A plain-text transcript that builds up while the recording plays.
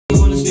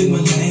speak my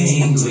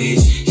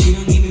language. She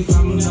don't need me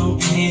from no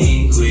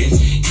anguish.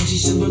 And she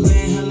super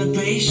bad, hella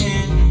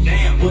patient.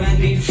 Damn, what I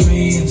need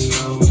friends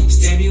for.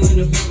 Stab you in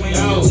the back when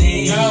I'm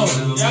yo.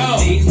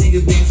 These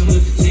niggas dancing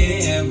with the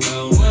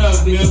devil. What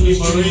up, Billy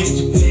Marie?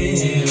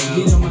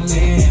 Get on my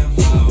level.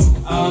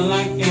 All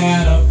I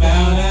got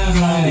about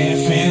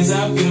 100 friends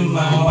up in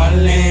my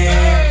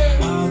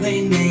wallet. All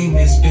they name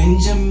is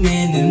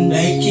Benjamin and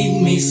they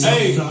keep me so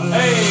flawless.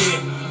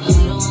 Hey.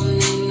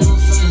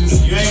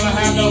 You ain't gonna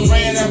have no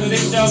friends after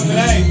this show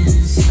today.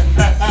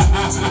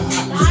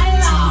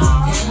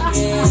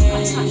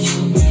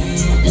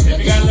 If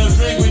you got a little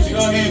drink with you,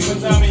 go ahead and put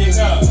some in your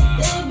cup.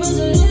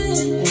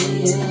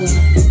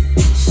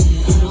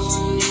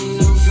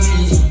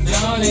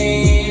 Don't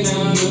need no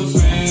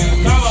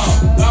friends.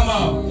 Come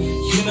on.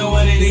 You know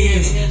what it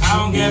is. I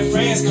don't got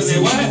friends cause they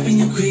what up in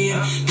your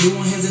crib. You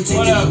won't hesitate.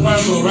 What up,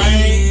 Purple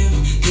Rain?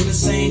 They're the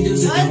same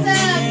dudes that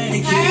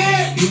don't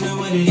care. You know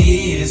what it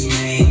is,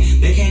 man.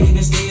 They can't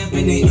even stay up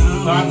in their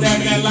own. Start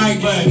tapping that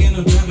like button.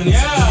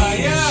 Yeah.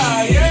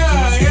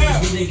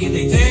 They get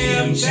their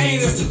damn shame,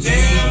 that's a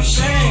damn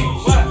shame.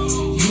 What?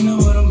 You know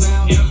what I'm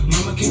about.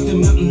 Mama kicked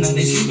them up, now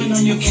they sleeping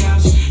on your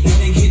couch. Now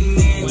they getting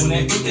mad when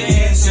they put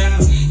their ass out.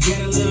 Get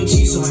a little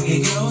cheese so I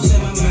get close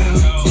in my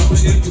mouth.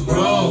 Don't get the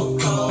bro.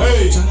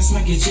 Tryna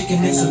smack your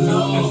chicken, that's a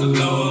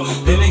no.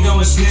 Then they go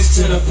and snitch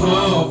to the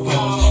pole.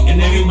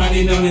 And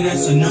everybody know that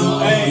that's a no.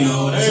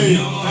 That's a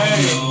no.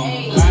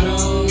 I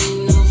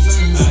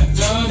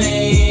don't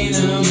need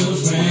no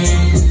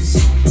friends.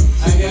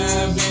 I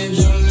got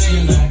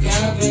Benjamin, I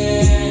got Ben.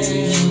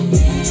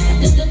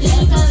 I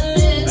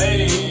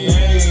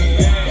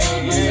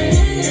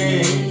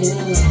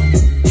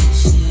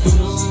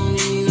don't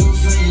need no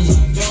friends.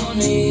 I don't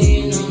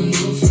need no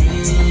new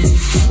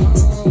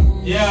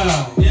friends.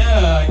 Yeah.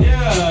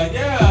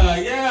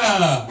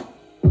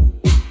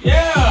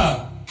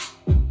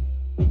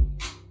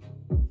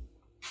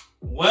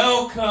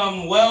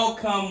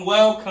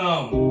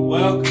 Welcome.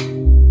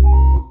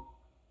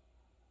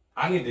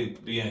 I need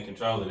to be in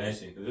control of that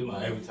shit because it's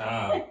my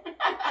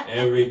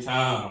every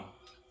time.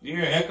 You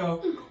hear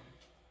echo?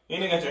 You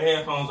ain't got your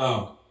headphones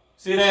on.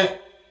 See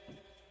that?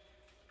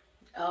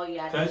 Oh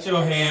yeah. Cut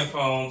your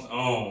headphones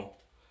on.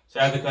 So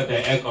I have to cut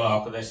that echo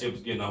off because that shit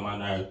was getting on my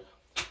nerves.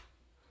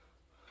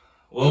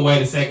 We'll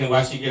wait a second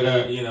while she get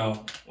her,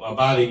 while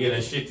Bobby get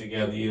her shit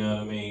together, you know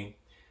what I mean?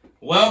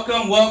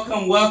 Welcome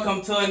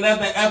to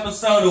another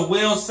episode of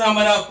We'll Sum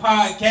It Up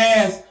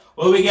Podcast,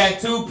 where we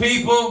got two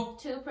people,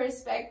 two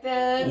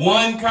perspectives,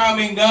 one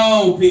common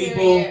goal,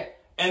 people,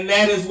 and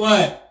that is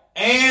what?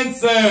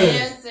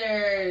 Answers.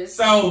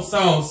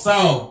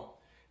 So,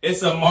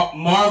 it's a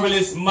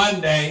marvelous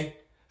Monday,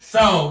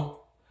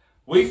 so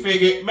we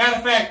figured, matter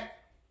of fact,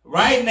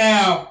 right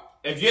now,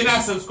 if you're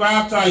not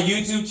subscribed to our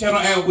YouTube channel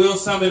at We'll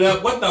Sum It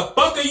Up, what the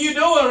fuck are you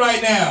doing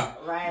right now?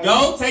 Right.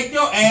 Go take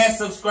your ass,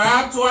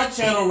 subscribe to our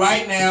channel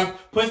right now,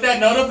 push that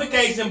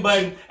notification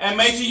button, and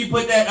make sure you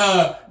put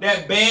that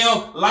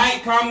bell,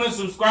 like, comment,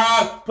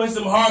 subscribe, put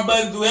some heart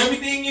buttons, do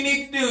everything you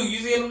need to do. You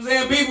see what I'm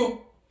saying,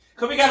 people?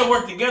 Because we got to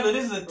work together.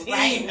 This is a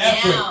team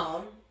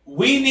effort.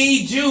 We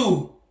need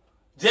you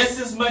just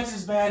as much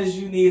as bad as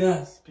you need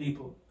us,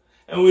 people.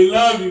 And we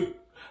love you.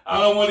 I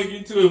don't want to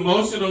get too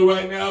emotional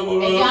right now.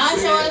 But if y'all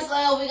show us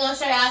love, we're going to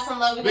show y'all some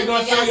love. We're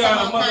going to show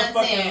y'all the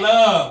motherfucking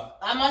love.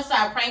 I'm going to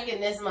start pranking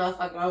this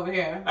motherfucker over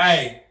here.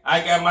 Hey, I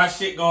got my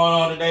shit going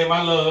on today.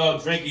 My little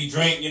drinky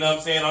drink, you know what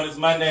I'm saying, on this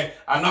Monday.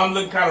 I know I'm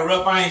looking kind of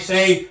rough. I ain't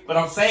shaved, but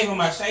I'm saving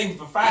my shaving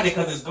for Friday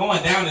because it's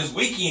going down this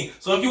weekend.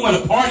 So if you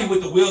want to party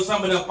with the We'll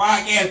Sum It Up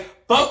Podcast,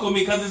 fuck with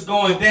me because it's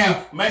going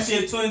down. Make sure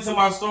to tune into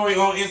my story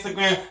on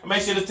Instagram.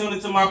 Make sure to tune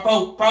into my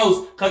post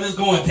because it's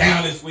going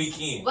down this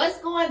weekend. What's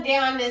going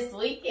down this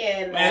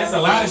weekend? Man, there's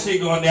a lot of shit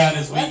going down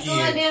this weekend. What's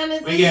going down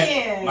this We got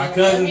weekend? my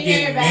cousin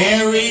getting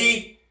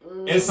married.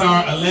 It's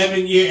our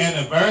 11-year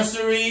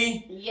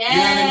anniversary. Yeah. You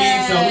know what I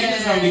mean? So we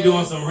just gonna be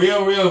doing some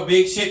real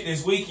big shit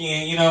this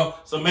weekend,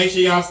 So make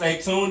sure y'all stay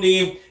tuned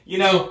in,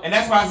 and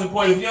that's why it's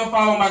important. If you don't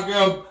follow my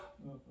girl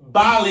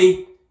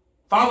Bali,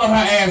 follow her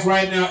ass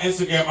right now on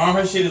Instagram. All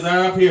her shit is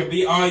up here.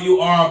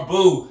 BRUR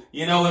Boo.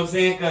 You know what I'm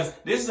saying? Cause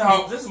this is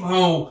some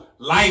whole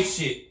life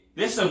shit.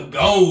 This some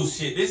goals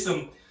shit. This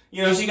some,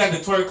 she got the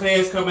twerk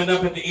class coming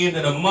up at the end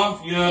of the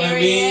month. You know what I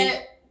mean?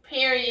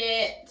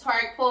 Period.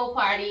 Twerk pool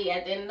party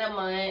at the end of the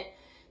month.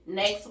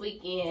 Next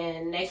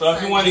weekend. So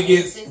if you want to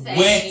get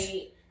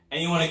wet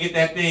and you want to get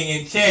that thing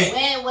in check.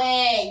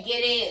 Wet.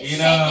 Get it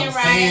shaking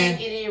right.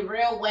 Get it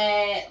real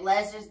wet.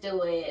 Let's just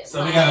do it.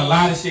 So we got a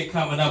lot of shit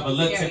coming up. But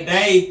look,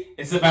 today,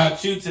 it's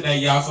about you today,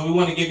 y'all. So we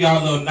want to give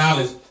y'all a little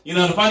knowledge.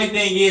 The funny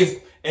thing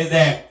is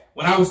that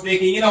when I was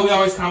thinking, we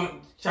always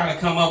try to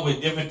come up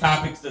with different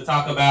topics to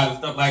talk about and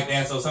stuff like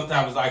that. So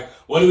sometimes it's like,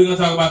 what are we going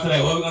to talk about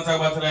today? What are we going to talk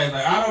about today? It's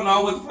like, I don't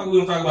know. What the fuck are we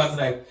going to talk about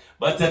today?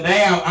 But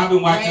today, I've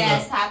been watching Great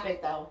ass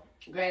topic, though.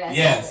 Great ass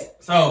topic.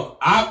 So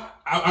I'm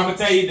going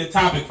to tell you the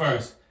topic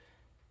first.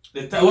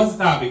 What's the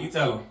topic? You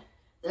tell them.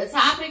 The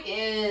topic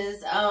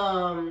is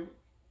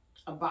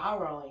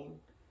borrowing.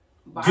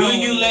 Do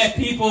you let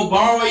people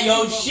borrow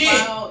your shit?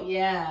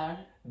 Yeah.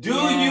 Do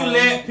you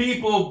let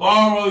people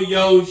borrow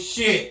your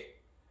shit?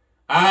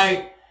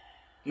 Alright?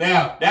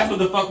 Now, that's what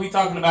the fuck we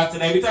talking about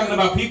today. We talking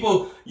about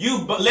people,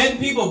 letting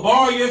people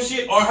borrow your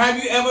shit, or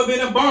have you ever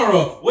been a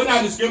borrower? We're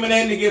not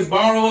discriminating against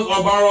borrowers or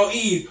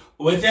borrowees.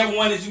 Whichever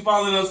one that you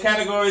fall in those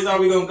categories are,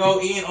 we going to go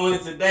in on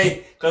it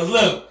today. Because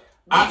look.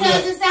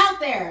 Because it's out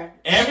there.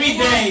 Every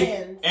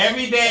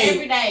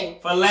day.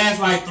 For the last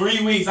like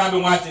 3 weeks, I've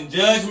been watching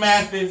Judge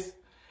Mathis,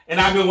 and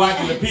I've been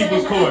watching The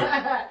People's Court.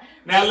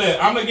 Now look,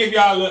 I'm going to give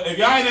y'all, if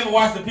y'all ain't never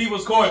watched The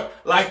People's Court,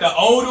 like the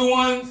older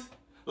ones,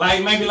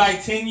 like maybe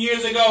like 10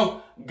 years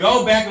ago,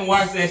 go back and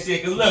watch that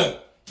shit. Because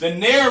look, the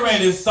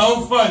narrator is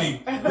so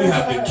funny. We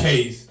have the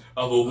case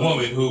of a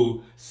woman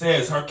who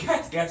says her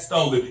cat got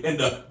stolen in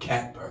the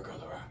cat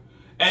burglar.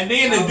 And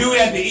then the dude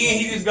at the end,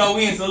 he just go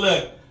in. So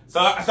look,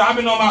 so I've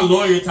been on my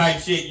lawyer type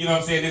shit, you know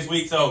what I'm saying, this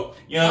week. So,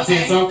 you know what I'm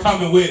saying? So I'm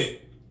coming with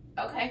it.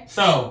 Okay.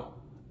 So,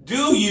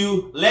 do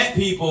you let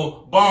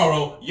people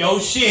borrow your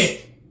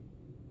shit?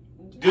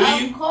 Do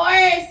you? Of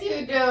course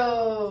you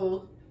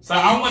do. So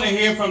I want to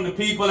hear from the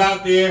people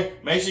out there.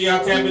 Make sure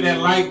y'all tapping that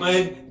like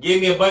button.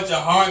 Give me a bunch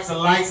of hearts and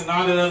likes and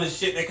all that other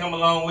shit that come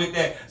along with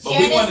that. But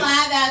share this live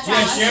out, y'all.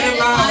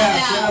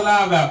 Yeah, share the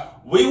live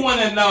out. We want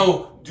to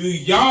know, do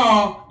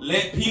y'all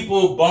let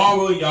people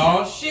borrow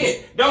y'all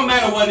shit? Don't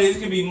matter what it is.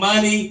 It could be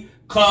money,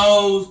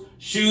 clothes,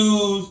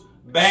 shoes,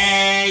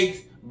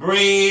 bags,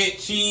 bread,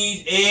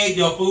 cheese, egg,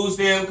 your food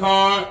stamp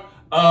card,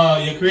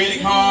 your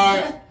credit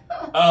card.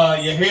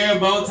 Your hair,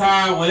 bow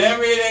tie,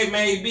 whatever it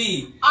may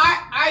be.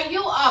 Are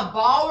you a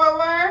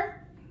borrower,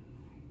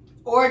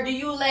 or do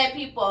you let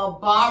people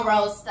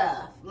borrow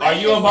stuff? Are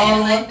you a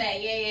borrower? Like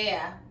that.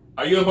 Yeah.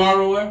 Are you a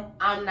borrower?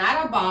 I'm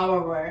not a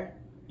borrower.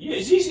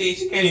 Yeah, she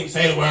can't even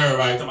say the word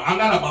right. I'm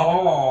not a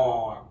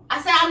borrower.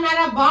 I said I'm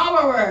not a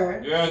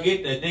borrower. Girl,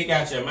 get the dick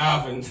out your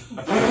mouth and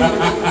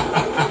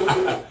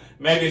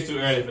maybe it's too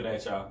early for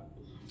that, y'all.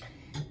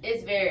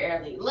 It's very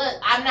early. Look,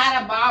 I'm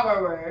not a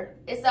borrower.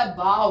 It's a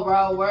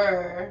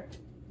borrower.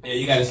 Yeah,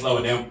 you gotta slow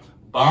it down.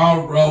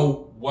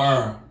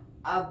 Borrower.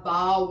 A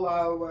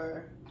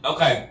borrower.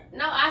 Okay.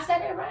 No, I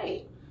said it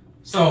right.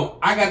 So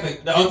I got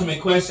the ultimate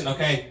question.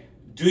 Okay,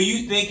 do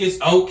you think it's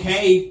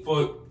okay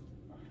to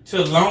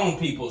loan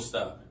people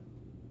stuff?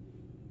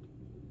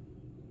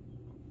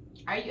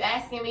 Are you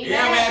asking me?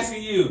 Yeah, that? I'm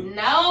asking you.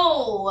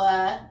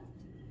 No.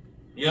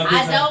 You don't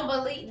think I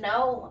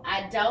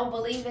don't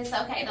believe it's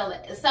okay to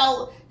let.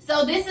 So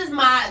this is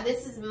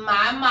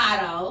my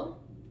motto,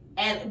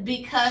 and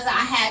because I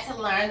had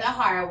to learn the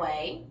hard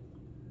way,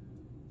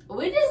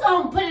 we're just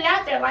gonna put it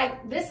out there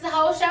like this is the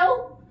whole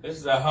show. This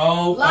is a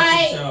whole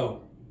fucking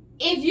show.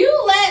 If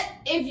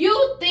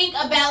you think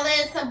about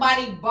letting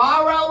somebody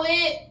borrow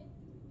it,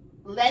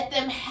 let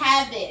them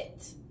have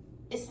it.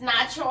 It's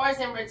not yours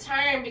in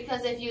return,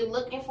 because if you're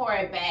looking for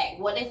it back,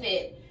 what if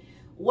it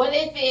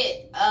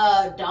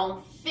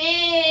don't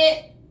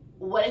fit?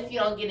 What if you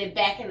don't get it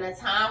back in the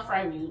time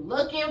frame you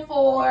looking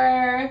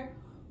for?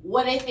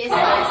 What if it's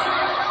messed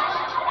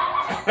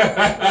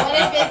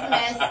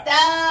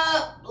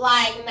up?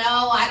 Like,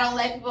 no, I don't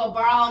let people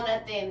borrow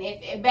nothing.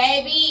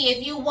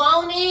 If you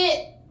want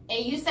it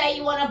and you say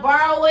you want to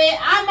borrow it,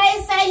 I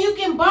may say you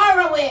can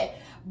borrow it.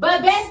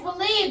 But best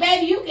believe,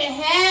 baby, you can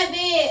have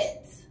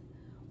it.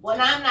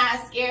 When I'm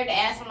not scared to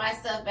ask for my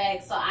stuff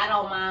back, so I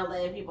don't mind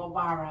letting people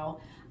borrow.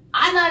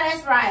 I know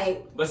that's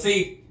right. But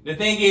see, the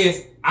thing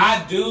is,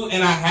 I do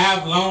and I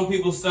have loaned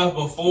people stuff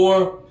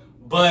before,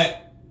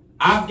 but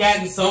I've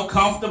gotten so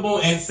comfortable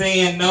in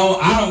saying no,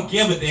 I don't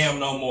give a damn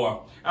no more.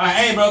 All right,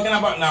 hey, bro, can I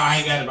borrow? No, I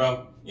ain't got it,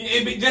 bro.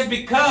 Just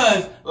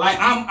because, like,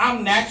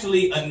 I'm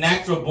naturally a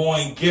natural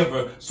born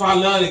giver, so I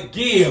love to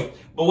give.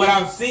 But what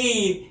I've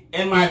seen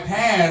in my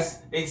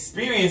past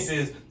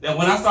experiences, that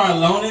when I start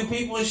loaning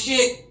people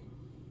shit,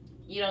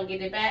 you don't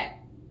get it back?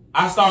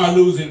 I start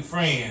losing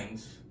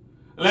friends.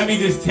 Let me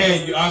just tell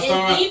you,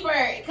 it's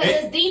deeper, because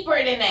it's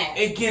deeper than that.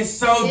 It gets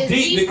so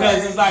deep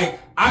because it's like,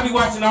 I be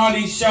watching all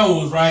these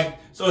shows, right?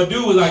 So a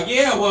dude was like,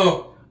 yeah,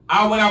 well,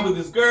 I went out with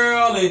this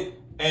girl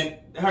and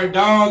her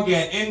dog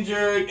got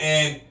injured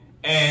and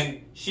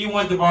she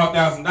wanted to borrow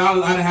 $1,000.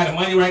 I didn't have the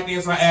money right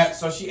there,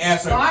 so she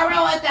asked her.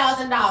 Borrow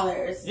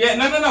 $1,000. Yeah,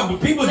 no,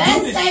 but people do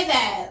this. Let's say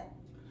that.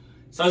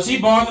 So she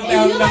borrowed $1,000. If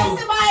you let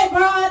somebody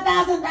borrow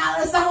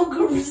 $1,000,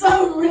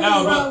 something really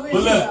wrong with you.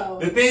 But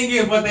look, the thing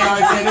is, what they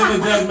always say, this is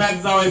what Judge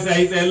Mathis always say.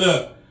 He said,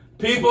 look,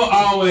 people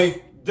always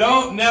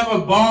don't never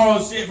borrow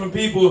shit from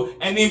people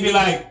and then be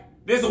like,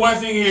 this is the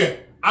worst thing here.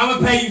 I'm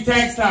going to pay you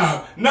tax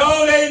time.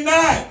 No, they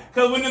not.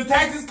 Because when the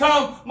taxes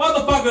come,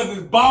 motherfuckers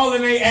is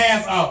balling their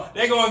ass off.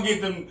 They're going to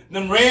get them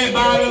red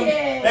bottoms.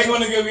 They're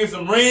going to get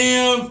some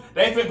rims.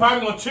 They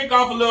probably going to trick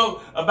off a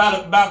little,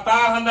 about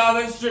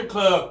 $500 in strip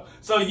club.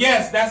 So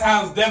yes, that's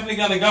how it's definitely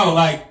going to go.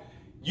 Like,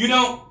 you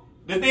don't,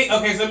 the thing,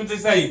 okay, so let me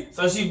just say,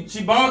 so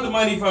she borrowed the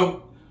money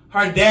from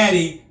her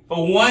daddy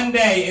for one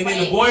day, and then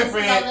the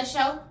boyfriend. On the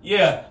show?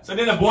 Yeah. So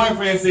then the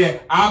boyfriend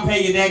said, I'll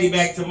pay your daddy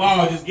back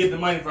tomorrow, just get the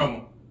money from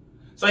him.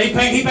 So he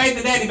paid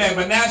the daddy back,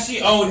 but now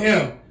she owed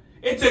him.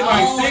 It took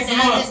like 6 months.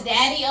 Now the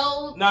daddy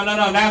owed? No.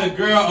 Now the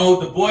girl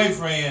owed the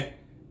boyfriend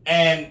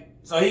And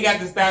so he got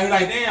this style. He's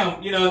like,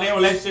 damn, you know, their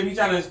relationship, he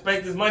trying to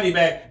expect his money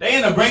back. They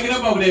end up breaking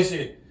up over that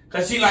shit.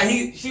 Cause she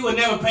would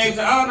never pay.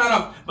 So, oh,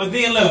 no. But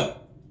then look,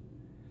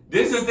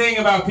 this is the thing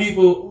about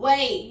people.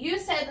 Wait, you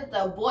said that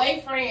the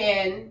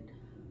boyfriend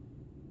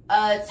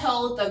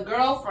told the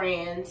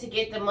girlfriend to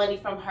get the money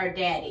from her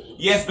daddy.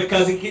 Yes,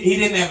 because he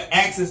didn't have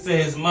access to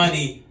his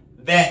money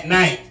that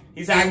night.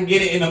 He said, I can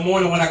get it in the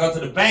morning when I go to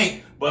the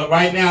bank, but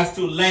right now it's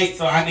too late,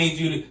 so I need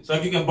you to, so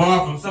if you can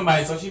borrow from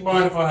somebody. So she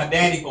borrowed it from her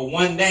daddy for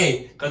one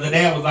day, because her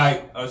dad was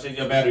like, oh shit,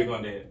 your battery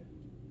going dead.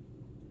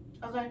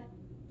 Okay.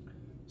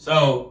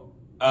 So,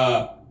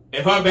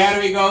 if her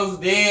battery goes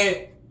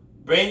dead,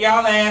 bring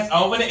y'all ass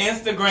over to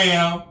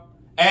Instagram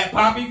at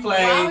Poppy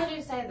Flay. Why would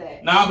you say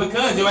that? Nah,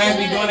 because your ass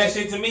be doing that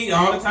shit to me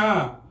all the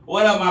time.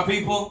 What up, my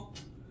people?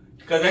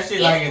 Because that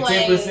shit like at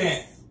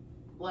 10%.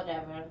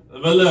 Whatever.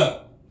 But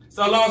look,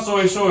 so long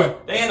story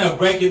short, they end up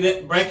breaking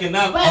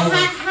up.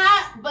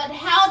 But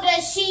how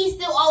does she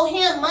still owe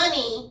him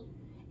money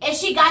if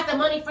she got the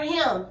money for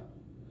him?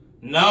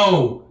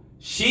 No,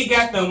 she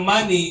got the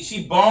money.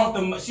 She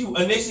borrowed she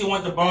initially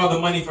wanted to borrow the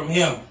money from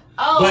him.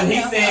 Oh, but okay,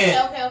 he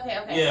said,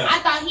 okay. Yeah. I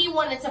thought he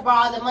wanted to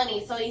borrow the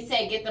money, so he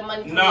said get the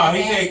money from no,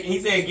 your he daddy.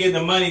 said give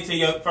the money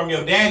from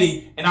your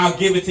daddy, and I'll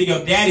give it to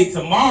your daddy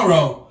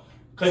tomorrow.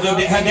 Cause her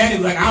daddy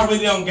was like, I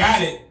really don't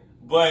got it,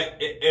 but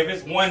if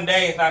it's one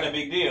day, it's not a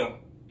big deal.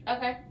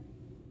 Okay.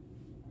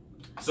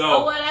 So.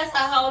 Oh well, that's a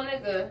whole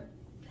nigga.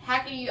 How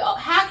can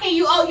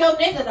you owe your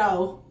nigga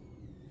though?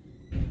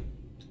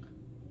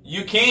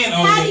 You can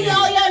owe How your do you nigga.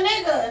 owe your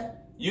nigga?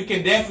 You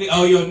can definitely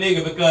owe your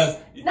nigga because.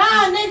 Nah,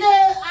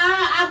 nigga,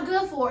 I'm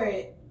good for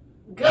it.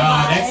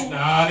 Goodbye.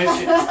 That's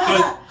shit.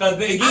 Cause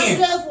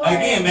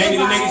again, maybe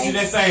the nigga should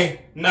just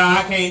say, nah,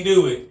 I can't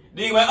do it.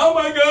 Then you like, oh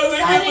my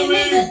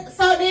God,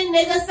 so then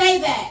nigga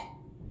say that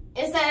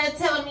instead of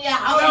telling me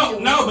I owe you.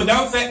 No, but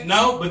don't say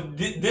no. But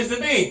this is the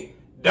thing.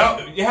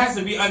 It has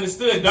to be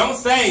understood. Don't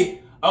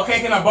say,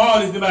 okay, can I borrow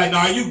this? They'll be like,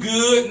 nah, you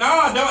good?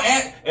 No, don't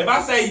ask. If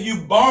I say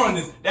you borrowing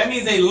this, that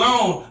means a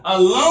loan. A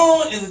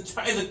loan is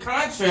a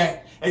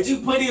contract that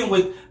you put in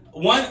with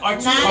one or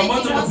two or multiple people.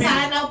 If you don't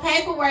sign no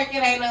paperwork,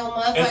 it ain't no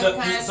motherfucking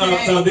contract.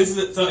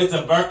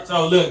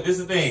 So look, this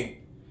is the thing.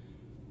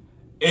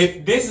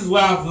 If this is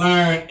what I've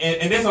learned,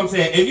 and this is what I'm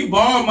saying, if you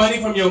borrow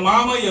money from your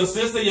mama, your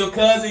sister, your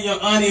cousin,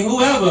 your auntie,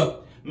 whoever,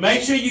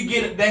 make sure you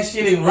get that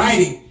shit in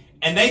writing.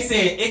 And they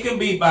said it can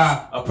be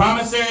by a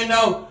promissory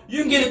note.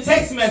 You can get a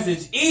text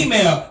message,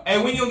 email,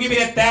 and when you gonna give me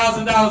that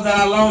 $1,000 that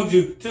I loaned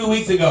you 2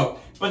 weeks ago.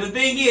 But the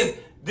thing is,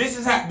 this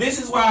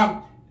is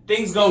why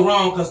things go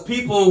wrong, because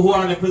people who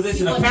are in a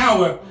position of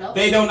power,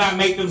 they do not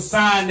make them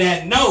sign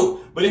that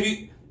note. But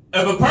if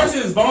a person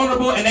is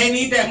vulnerable and they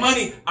need that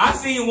money, I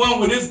seen one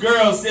where this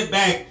girl sit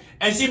back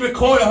and she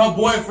recorded her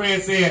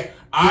boyfriend saying,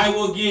 I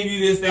will give you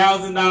this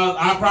 $1,000,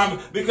 I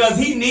promise, because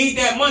he need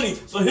that money.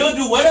 So he'll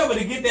do whatever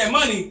to get that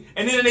money.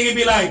 And then the nigga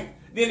be like,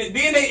 then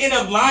they end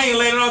up lying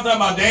later on talking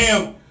about,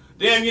 damn,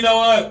 you know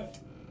what?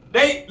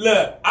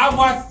 I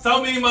watched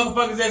so many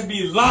motherfuckers just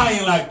be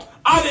lying like,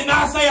 I did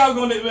not say I was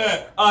going to,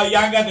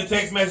 y'all got the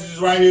text messages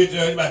right here,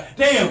 Judge. Like,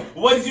 damn,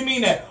 what did you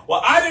mean that?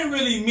 Well, I didn't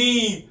really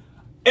mean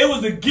it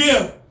was a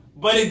gift,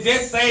 but it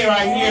just say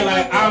right here,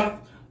 like,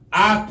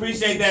 I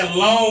appreciate that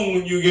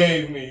loan you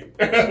gave me.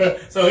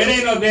 So it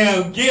ain't no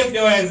damn gift,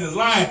 your ass is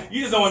lying. You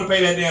just don't want to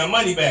pay that damn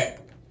money back.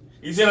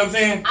 You see what I'm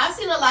saying? I've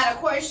seen a lot of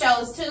court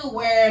shows too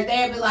where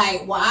they'll be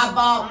like, well, I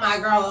bought my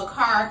girl a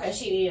car because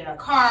she needed a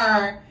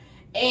car.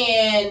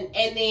 And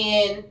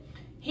then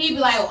he'd be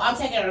like, well, I'm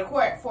taking her to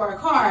court for a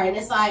car. And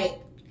it's like,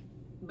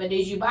 but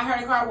did you buy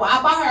her a car? Well,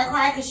 I bought her a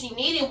car because she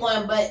needed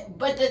one. But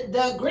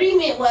the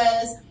agreement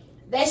was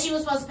that she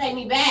was supposed to pay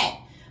me back.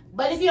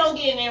 But if you don't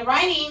get it in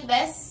writing,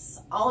 that's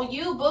on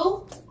you,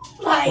 boo.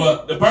 Like,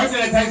 well, the person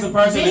that takes the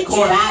person to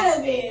court, you out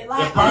of it.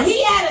 Like,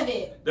 he out of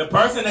it. The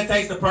person that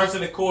takes the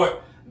person to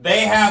court,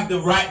 they have the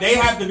right. They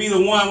have to be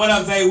the one. What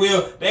I'm saying,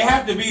 Will, they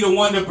have to be the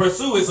one to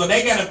pursue it. So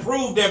they got to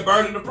prove their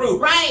burden of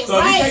proof. Right. So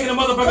if you're taking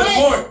the motherfucker to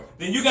court,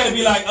 then you got to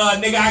be like,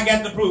 nigga, I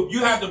got the proof. You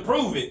have to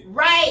prove it.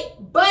 Right.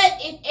 But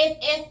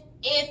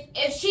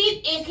if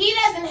he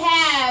doesn't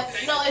have,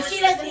 if she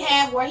doesn't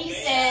have where he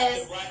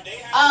says,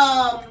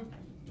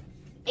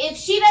 if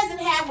she doesn't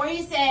have where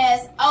he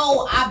says,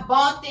 oh, I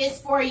bought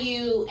this for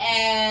you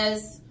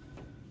as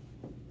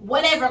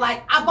whatever,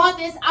 like I bought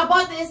this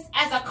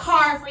as a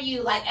car for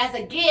you, like as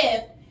a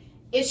gift.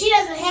 If she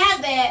doesn't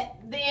have that,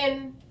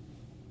 then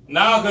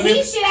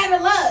he's shit out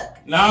of luck.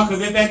 No,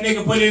 because if that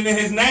nigga put it in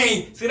his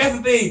name, see, that's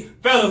the thing,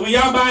 fellas, when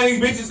y'all buying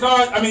these bitches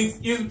cars, I mean,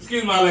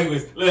 excuse my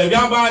language, look, if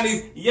y'all buying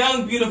these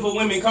young, beautiful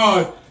women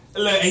cars,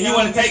 look, and you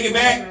want to take it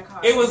back,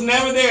 it was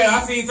never there.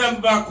 I seen something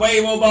about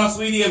Quavo bought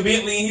Sweetie a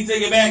Bentley, and he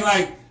took it back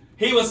like,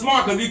 he was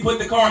smart because he put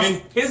the car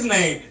in his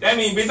name. That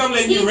means, bitch, I'm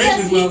letting you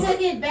rent this motherfucker. He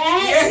took it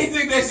back? Yeah, he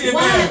took that shit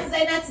back. Why? Because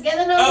they not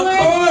together no more? Of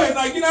course.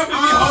 Like, you're not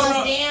going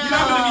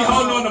to be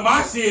holding on to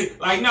my shit.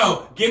 Like,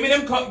 no, give me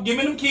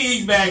them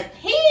keys back.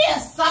 He a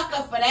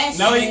sucker for that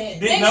no,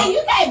 shit. Nigga,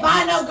 you can't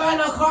buy no girl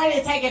no car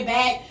and take it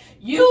back.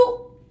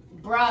 You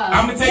Bruh.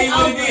 I'm gonna tell you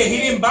what he did. He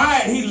didn't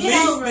buy it. He Get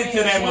leased over it to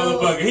it, that dude.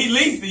 motherfucker. He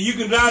leased it. You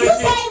can drive You that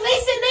shit. can't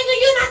lease it, nigga.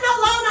 You not no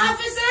loan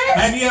officer.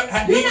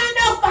 You not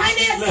no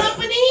finance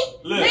company.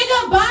 Look. Nigga,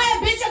 buy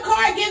a bitch a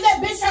car, give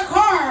that bitch a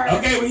car.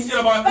 Okay, well he should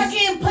have bought this.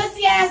 Fucking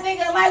pussy ass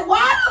nigga. Like,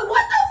 why?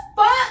 What the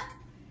fuck?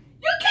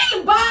 You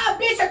can't buy a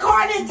bitch a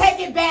car and then take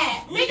it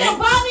back. Nigga,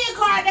 buy me a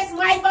car. That's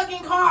my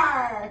fucking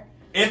car.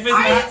 If Are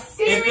you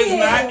it's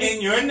not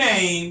in your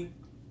name,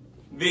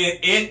 then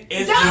it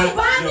is Don't not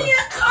buy yours. me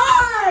a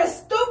car,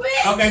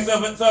 stupid. Okay, so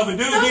if a dude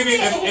give you,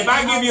 if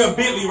I give you a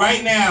Bentley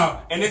right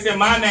now and it's in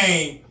my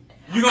name,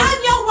 you gonna.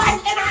 I'm your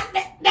wife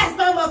and that's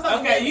my motherfucker.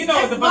 Okay, you know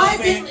what the fuck my I'm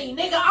saying.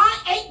 Bentley,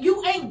 nigga.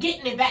 You ain't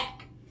getting it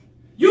back.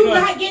 You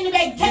not getting it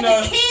back. Take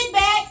a kid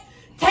back.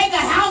 Take a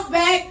house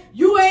back.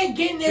 You ain't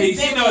getting this.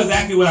 She knows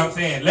exactly what I'm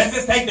saying. Let's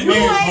just take the You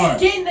marriage ain't part.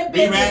 getting the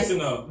Be Bentley.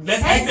 rational.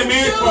 Let's take the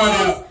marriage part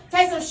out.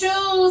 Take some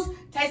shoes.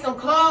 Take some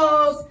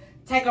clothes.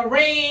 Take a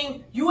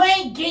ring. You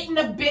ain't getting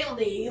a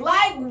Bentley.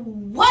 Like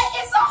what?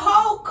 It's a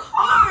whole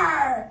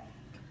car.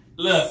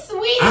 Look,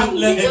 Sweetie,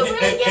 did you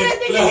really give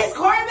this nigga his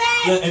car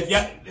back?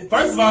 Look,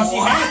 first of all, she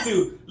had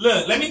to.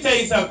 Look, let me tell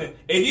you something.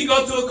 If you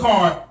go to a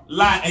car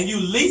lot and you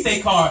lease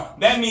a car,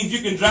 that means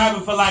you can drive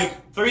it for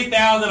like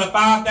 3,000 or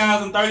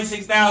 5,000,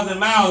 36,000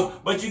 miles,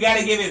 but you got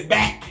to give it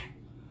back.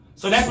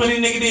 So that's what this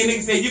nigga did.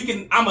 Nigga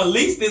said, I'ma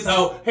lease this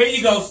hoe. Here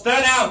you go,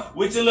 stud out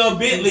with your little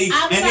Bentley,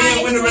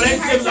 then when the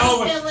relationship's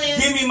over,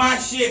 give me my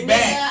shit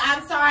back. Nigga,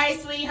 I'm sorry,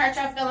 sweetie, hurt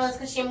your feelings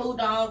because she moved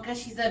on because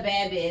she's a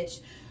bad bitch.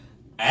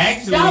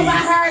 Actually, don't buy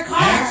her a car.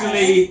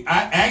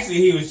 Actually,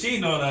 he was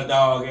cheating on her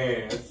dog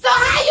ass. So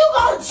how you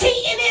gonna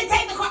cheat and then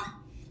take the car?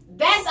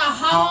 That's a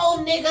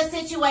whole nigga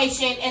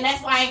situation, and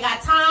that's why I ain't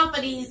got time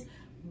for these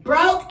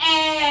broke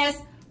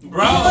ass,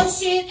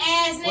 bullshit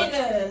ass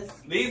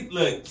niggas.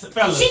 Look,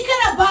 fellas. She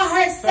could have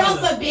bought herself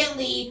a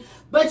Bentley,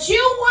 but you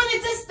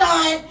wanted to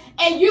stunt,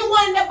 and you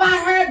wanted to buy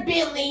her a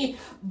Bentley,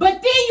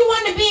 but then you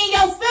wanted to be in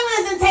your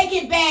feelings and take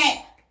it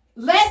back.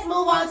 Let's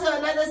move on to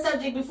another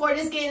subject before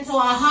this get into a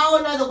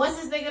whole nother,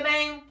 what's this nigga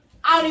name?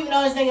 I don't even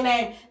know his nigga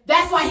name.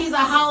 That's why he's a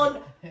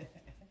whole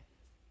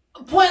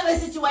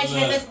pointless situation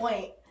at this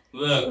point.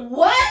 Look.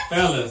 What?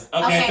 Fellas.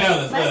 Okay,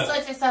 fellas. Let's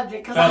switch the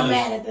subject because I'm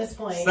mad at this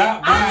point.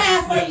 Stop. I'm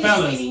mad for you,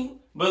 fellas. sweetie.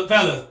 But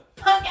fellas.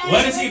 Punk ass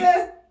what is she?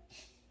 nigga.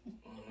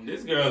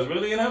 This girl's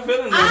really in her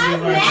feelings.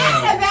 I'm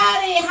mad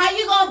about it. How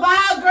you gonna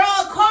buy a girl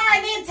a car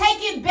and then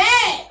take it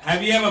back?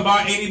 Have you ever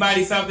bought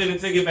anybody something and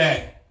took it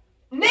back?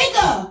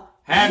 Nigga.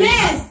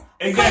 Yes.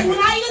 Because when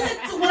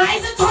I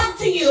used to talk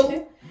to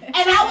you and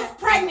I was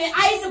pregnant,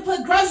 I used to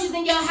put groceries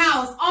in your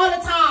house all the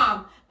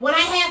time. When I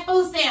had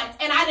food stamps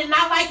and I did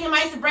not like him,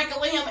 I used to break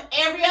up with him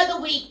every other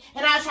week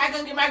and I would try to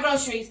go get my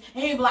groceries.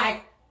 And he'd be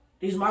like,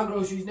 these are my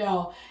groceries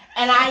now.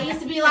 And I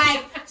used to be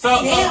like,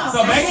 so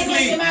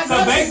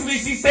basically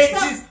she's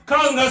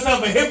calling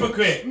herself a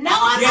hypocrite. No,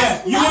 I'm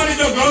not. You wanted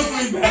your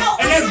groceries back. No,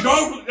 and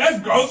that's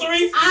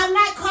groceries? I'm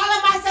not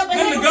calling myself a hypocrite.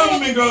 That's the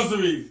government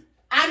groceries.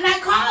 I'm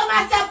not calling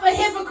myself a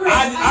hypocrite.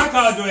 I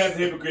called you as a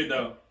hypocrite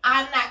though.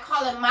 I'm not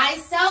calling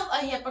myself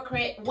a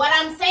hypocrite. What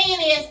I'm saying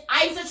is,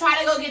 I used to try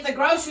to go get the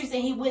groceries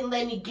and he wouldn't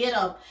let me get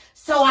them.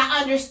 So I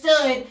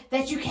understood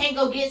that you can't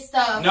go get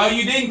stuff. No,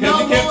 you didn't,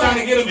 because you kept trying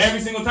to get them every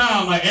single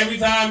time. Like every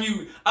time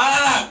you,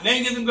 let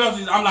me get some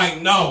groceries. I'm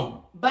like,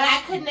 no. But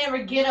I could never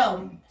get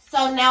them.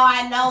 So now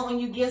I know when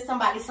you give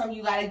somebody something,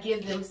 you got to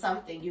give them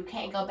something. You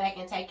can't go back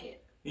and take it.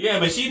 Yeah,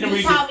 but she didn't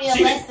read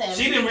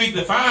she didn't read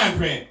the fine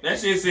print. That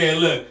shit said,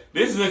 "Look,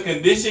 this is a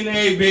condition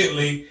A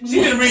Bentley." She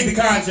didn't read the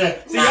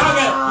contract. See, y'all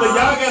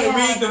got to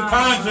read them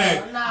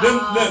contracts.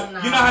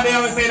 You know how they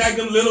always say like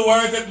them little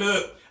words that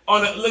look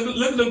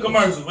at them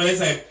commercials where they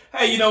say,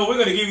 "Hey, you know, we're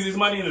gonna give you this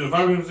money in the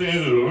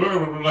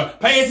 5%.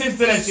 Pay attention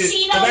to that shit."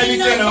 She don't need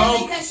no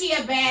Bentley because she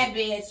a bad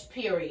bitch.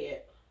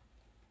 Period.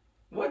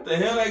 What the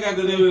hell I got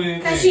to do with anything?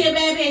 Because she a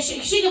bad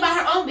bitch. She can buy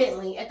her own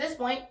Bentley at this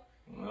point.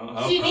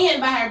 She need to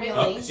buy her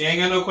Bentley. She ain't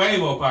got no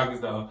Quavo pockets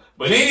though.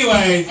 But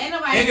anyways,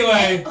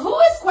 who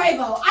is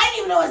Quavo? I didn't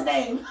even know his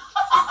name.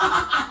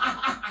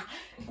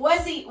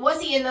 Was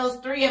he in those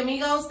Three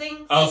Amigos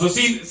things? Oh,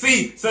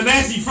 so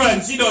now she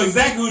fronting. She know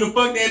exactly who the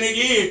fuck that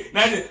nigga is.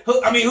 Now,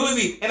 who is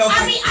he? I don't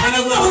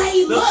even know how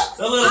he looks.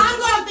 I'm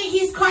gonna think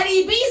he's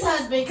Cardi B's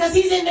husband because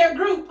he's in their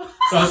group.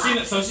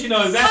 so she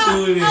knows exactly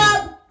who it is.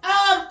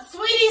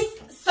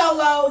 Sweetie's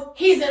solo.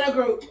 He's in a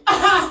group.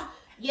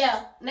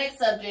 Yeah. Next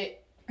subject.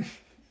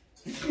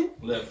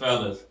 Look,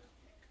 fellas,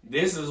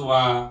 this is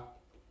why.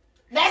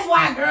 That's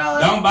why girls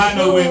don't buy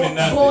no women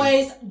nothing.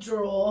 Boys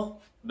drool.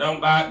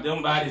 Don't buy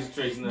these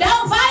tricks nothing.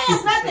 Don't buy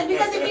us nothing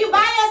because if you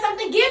buy us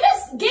something, give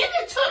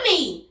it to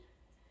me.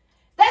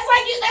 That's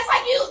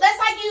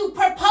like you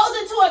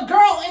proposing to a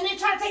girl and then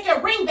trying to take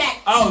your ring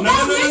back. Oh no.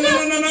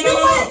 You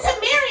wanted to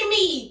marry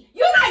me.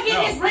 You're not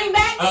getting this ring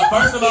back.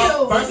 First of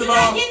all, you're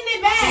not getting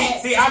it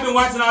back. See, I've been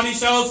watching all these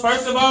shows.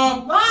 First of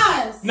all,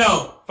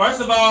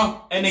 first of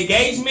all, an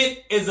engagement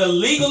is a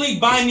legally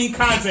binding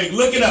contract.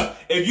 Look it up.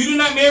 If you do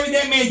not marry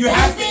that man, you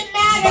have to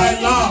by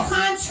law. It's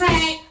a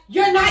contract.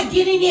 You're not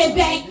getting it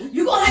back.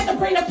 You're going to have to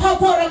bring the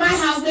popo to my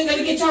house, nigga,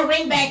 to get your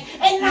ring back.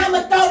 And I'm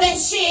going to throw that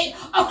shit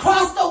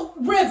across the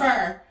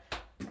river.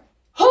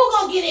 Who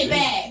gonna get it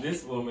back?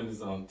 This woman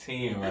is on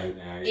 10 right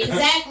now.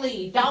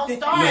 Exactly. Don't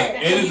start.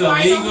 Look, it is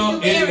illegal.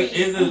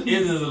 It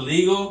is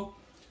illegal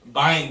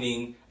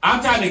binding. I'm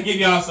trying to give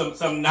y'all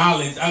some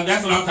knowledge.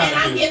 That's what I'm trying to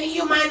do. And I'm giving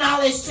you my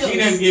knowledge too. She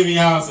just giving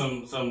y'all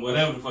some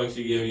whatever the fuck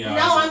she giving y'all.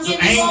 No, I'm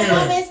giving you a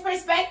woman's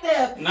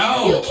perspective.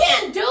 No. You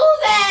can't do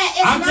that.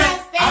 It's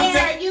not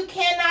fair. You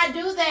cannot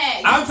do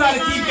that. I'm trying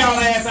to keep y'all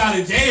ass out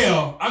of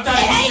jail. I'm trying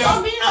to keep ain't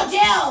gonna be no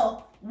jail.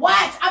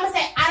 Watch. I'm gonna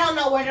say I don't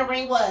know where the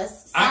ring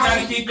was. Sorry. I'm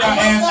trying to keep y'all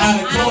ass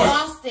out of court. I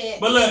lost it.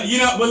 But look,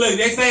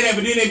 they say that,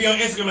 but then they be on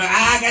Instagram like,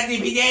 I got this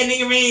big ass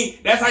nigga ring.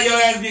 That's how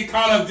your ass get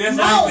caught up just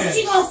like that. No,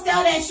 she gonna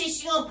sell that shit.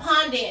 She gonna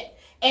pawn it.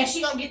 And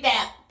she gonna get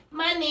that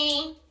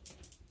money.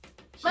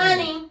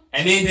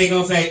 And then they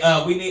gonna say,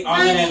 we need all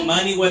of that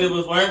money, what it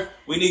was worth.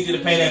 We need you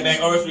to pay that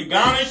back, or else we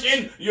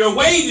garnishing your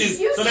wages.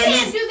 You so can't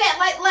that means do that.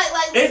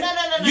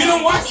 No. You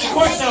don't watch the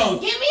court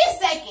shows. Give me a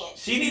second.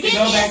 She needs to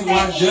go back and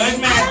watch Judge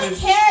Mathis. I don't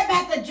care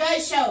about the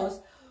judge shows.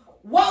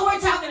 What we're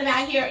talking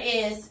about here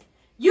is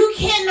you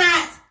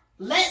cannot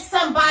let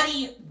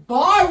somebody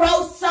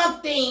borrow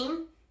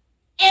something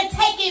and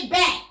take it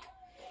back.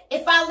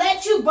 If I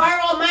let you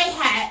borrow my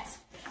hat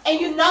and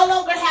you no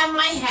longer have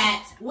my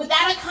hat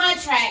without a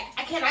contract,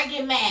 I cannot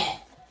get mad.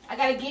 I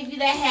gotta give you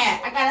that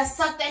hat. I gotta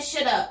suck that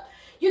shit up.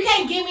 You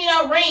can't give me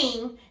no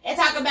ring and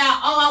talk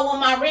about, oh, I want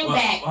my ring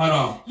back. Hold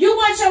on. You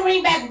want your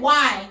ring back?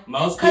 Why?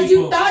 Because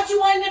you thought you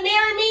wanted to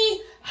marry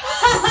me?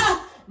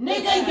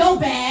 Nigga, you're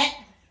bad.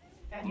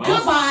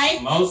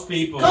 Goodbye. Most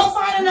people. Go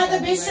find another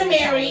bitch to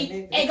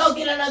marry and go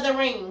get another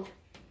ring.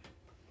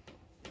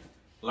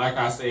 Like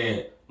I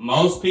said,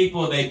 most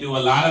people, they do a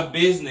lot of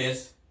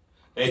business.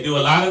 They do a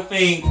lot of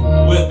things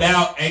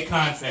without a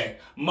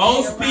contract.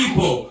 Most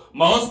people,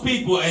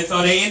 and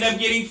so they end up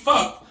getting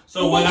fucked.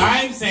 So what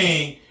I'm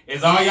saying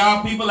is all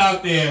y'all people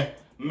out there,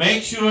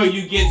 make sure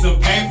you get some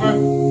paper.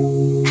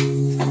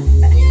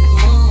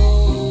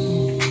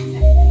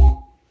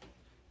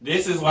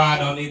 This is why I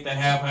don't need to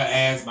have her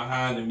ass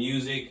behind the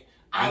music.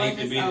 I need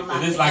to be,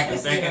 this is like the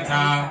second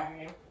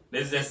time.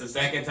 This is just the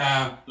second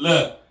time.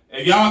 Look,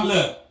 if y'all,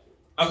 look.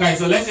 Okay,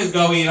 so let's just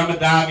go in. I'm going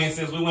to dive in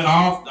since we went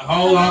off the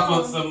whole off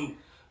of some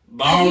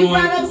ballroom,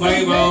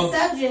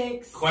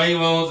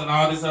 Quavos, and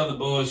all this other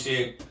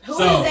bullshit. Who is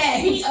that?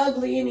 He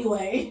ugly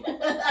anyway.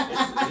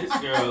 this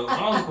girl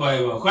on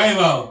Quavo.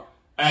 Quavo,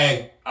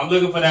 hey, I'm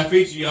looking for that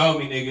feature you owe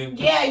me, nigga.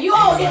 Yeah, you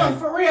owe him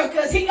for real,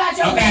 because he got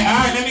your Okay, all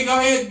right, let me go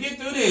ahead and get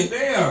through this.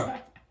 Damn. All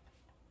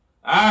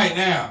right,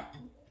 now.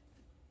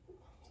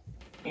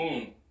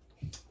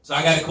 So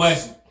I got a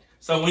question.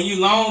 So when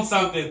you loan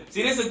something,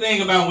 see, this is the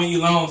thing about when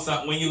you loan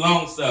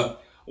stuff.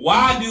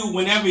 Why do,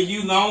 whenever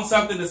you loan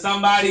something to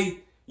somebody,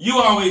 you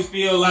always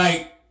feel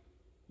like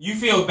you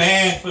feel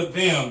bad for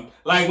them?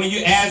 Like when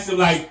you ask them,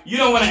 like, you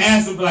don't want to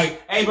ask them,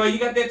 like, hey, bro, you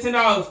got that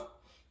 $10?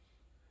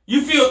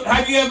 You feel,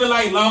 have you ever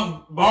like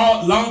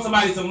loaned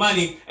somebody some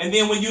money, and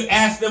then when you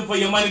ask them for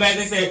your money back,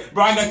 they say,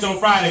 bro, I got you on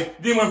Friday.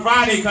 Then when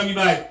Friday come, you be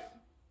like,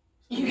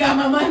 you got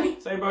my money?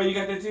 Say, bro, you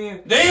got that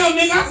 10? Damn,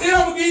 nigga, I said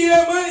I'm gonna give you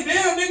that money.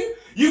 Damn, nigga.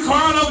 You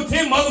crying over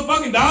 $10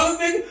 motherfucking dollars,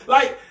 nigga?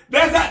 Like,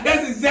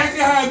 that's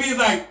exactly how it be. It's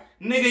like,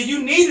 nigga,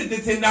 you needed the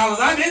 $10.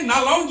 I didn't.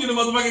 I loaned you the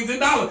motherfucking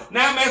 $10.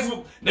 Now I'm asking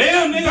for,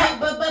 damn, nigga.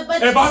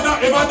 But if I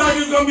thought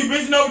you was gonna be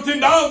bitching over $10,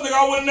 nigga,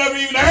 I would have never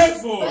even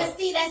asked for it. But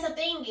see, that's the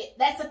thing.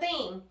 That's the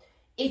thing.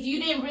 If you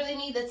didn't really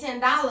need the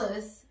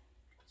 $10,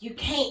 you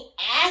can't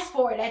ask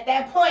for it at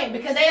that point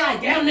because they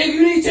like, damn, nigga,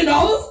 you need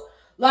 $10?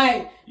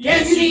 Like,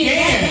 yes, you need it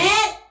that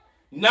bad?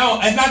 No,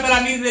 it's not that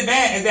I needed it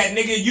bad. It's that,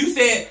 nigga, you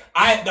said,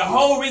 the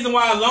whole reason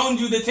why I loaned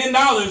you the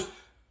 $10,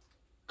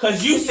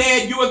 because you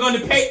said you were going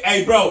to pay.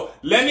 Hey, bro,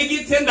 let me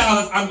get $10.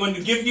 I'm going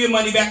to give you your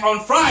money back on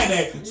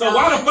Friday. So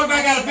why the fuck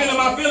I got to feel in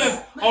my feelings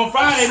on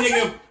Friday,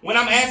 nigga, when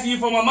I'm asking you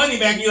for my money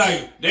back? You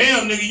like,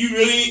 damn, nigga, you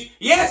really?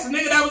 Yes,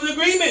 nigga, that was the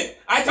agreement.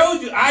 I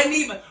told you,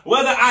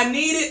 whether I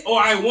need it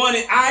or I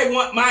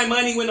want my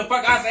money when the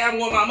fuck I say I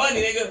want my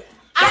money, nigga.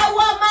 I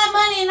want my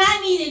money and I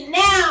need it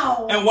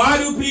now. And why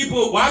do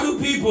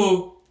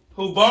people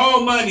who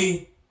borrow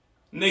money,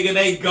 nigga,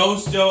 they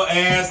ghost your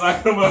ass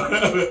like a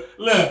mother?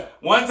 Look,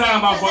 one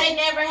time they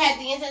never had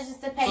the intentions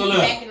to pay you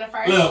back in the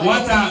first place. Look,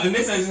 one time, and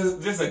this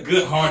is just a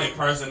good-hearted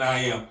person I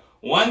am.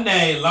 One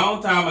day,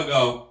 long time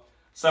ago,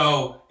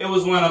 so it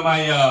was one of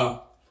my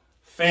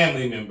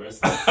family members.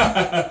 So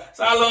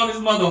I loaned this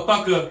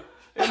motherfucker.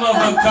 This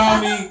motherfucker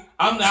called me.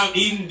 I'm out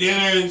eating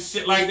dinner and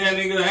shit like that.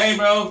 Nigga, like, hey,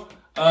 bro,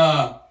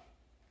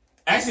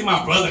 actually,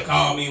 my brother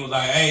called me and was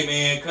like, hey,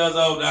 man,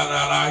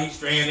 cuzzo, he's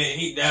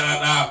stranded,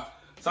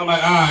 So I'm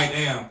like, all right,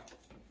 damn.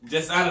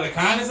 Just out of the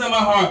kindness of my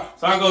heart.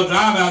 So I go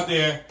drive out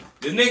there.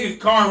 This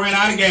nigga's car ran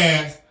out of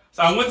gas.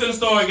 So I went to the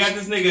store and got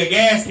this nigga a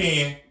gas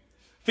can.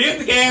 Filled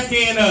the gas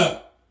can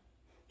up.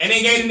 And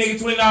then gave the nigga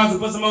 $20 to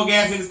put some more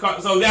gas in his car.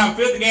 So now I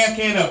filled the gas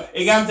can up.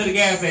 It got him to the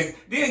gas station.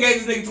 Then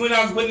gave this nigga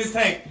 $20 to put in his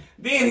tank.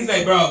 Then he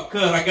said, bro,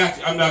 cuz, I got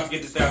you. I'm about to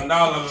get this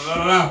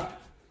 $1,000.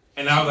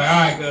 And I was like,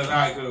 all right, cuz, all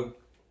right, cool.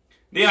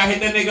 Then I hit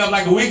that nigga up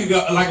like a week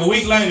ago, like a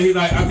week later. He's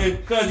like, I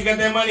said, cuz you got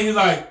that money? He's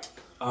like,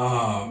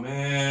 oh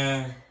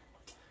man.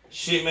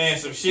 Shit, man,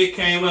 some shit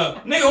came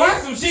up. Nigga, why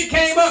some shit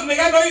came up? Nigga,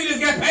 I know you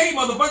just got paid,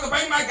 motherfucker.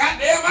 Pay me my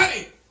goddamn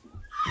money.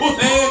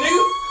 Pussy ass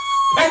nigga.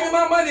 Pay me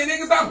my money,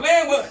 nigga. Stop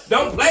playing with,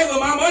 don't play with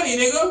my money,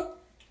 nigga.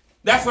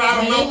 That's why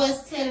I don't know. It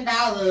was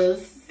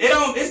 $10.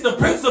 It's the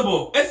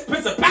principle. It's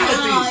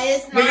principality. No,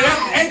 it's not.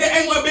 Nigga,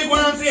 ain't what Big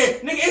Worm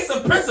said. Nigga, it's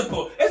the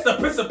principle. It's the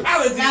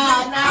principality. No,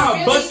 I'll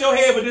really. bust your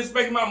head with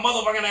disrespecting my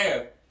motherfucking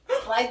ass.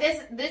 Like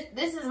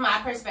this is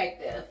my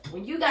perspective.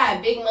 When you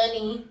got big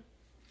money,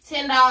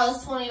 $10,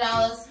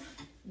 $20,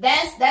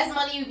 that's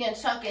money you can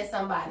chuck at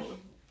somebody.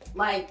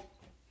 Like,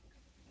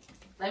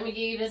 let me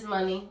give you this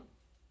money.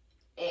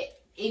 If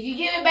you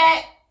give it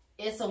back,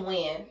 it's a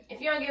win. If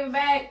you don't give it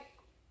back,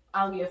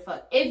 I don't give a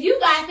fuck. If you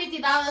got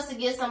 $50 to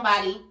give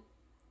somebody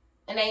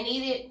and they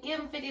need it, give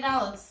them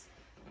 $50.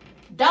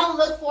 Don't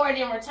look for it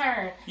in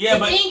return. Yeah,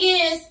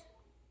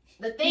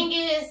 The thing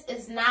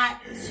is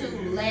not to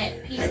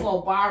let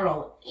people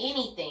borrow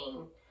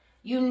anything.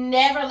 You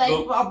never let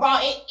people borrow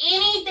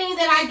anything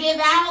that I give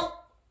out.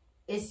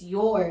 It's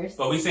yours.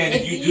 But we saying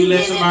if you do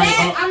let somebody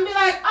borrow, I'm be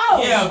like,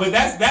 oh. Yeah, but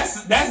that's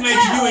maybe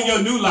you in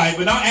your new life.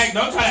 But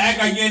don't try to act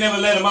like you ain't never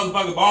let a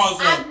motherfucker borrow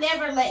something. I've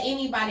never let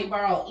anybody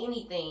borrow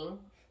anything.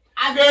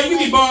 Girl, you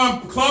be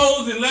borrowing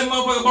clothes and let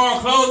motherfuckers borrow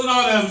clothes and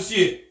all that other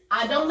shit.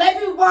 I don't let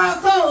people borrow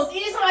clothes.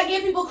 Anytime I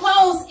give people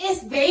clothes,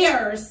 it's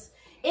theirs.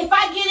 If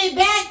I get it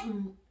back,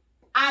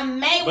 I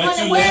may want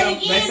to wear it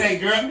again. They say,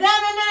 girl,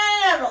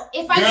 no.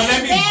 If I get let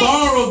it me back,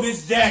 borrow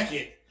this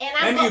jacket.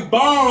 And let me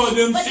borrow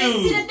them but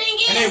shoes. See, the thing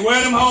is, and they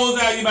wear them hoes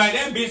out. You like,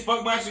 that bitch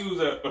fuck my shoes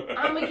up.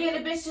 I'm going to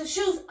get a bitch some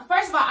shoes.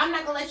 First of all, I'm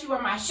not going to let you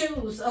wear my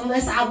shoes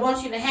unless I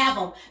want you to have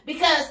them.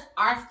 Because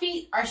our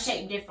feet are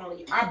shaped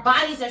differently. Our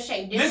bodies are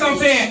shaped differently. This what I'm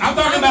saying. I'm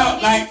talking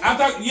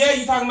about,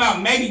 you're talking about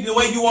maybe the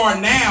way you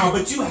are now,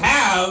 but you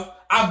have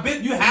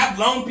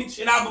loaned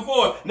shit out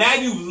before. Now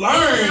you've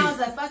learned.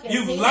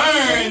 You've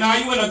learned. Now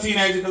you weren't a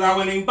teenager because I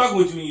wasn't even fucking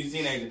with you when you was a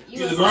teenager.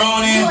 You was a grown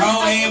ass,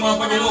 old ass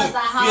motherfucking woman.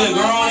 You was a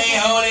grown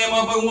ass, old ass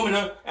motherfucking woman.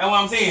 That's what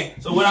I'm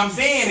saying. So what I'm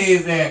saying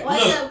is that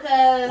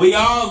look, we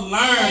all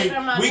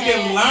learn. We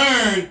can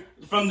learn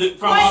from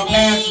our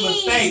past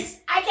mistakes.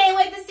 I can't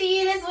wait to see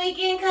you this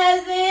weekend,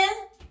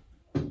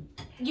 cousin.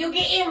 You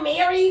getting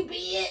married,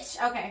 bitch?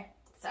 Okay.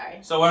 Sorry.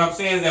 So what I'm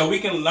saying is that we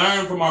can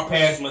learn from our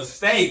past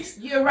mistakes.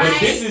 You're right.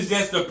 But this is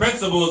just the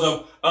principles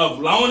of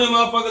loaning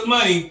motherfuckers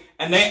money,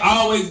 and they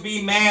always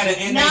be mad and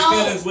in their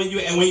feelings when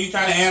you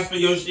try to ask for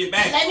your shit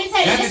back. Let me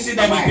tell you, that's the shit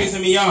that be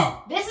pissing me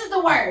off. This is the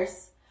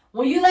worst.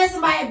 When you let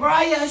somebody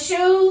borrow your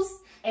shoes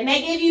and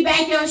they give you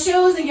back your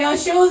shoes and your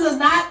shoes is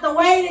not the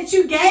way that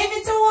you gave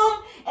it to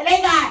them, and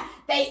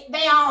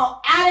they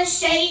all out of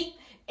shape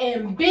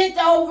and bent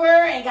over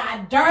and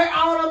got dirt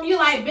on them. You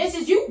like,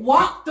 bitches, you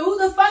walked through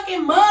the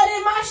fucking mud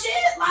in my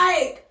shit?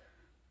 Like,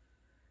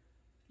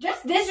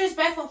 just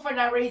disrespectful for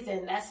no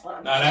reason. That's what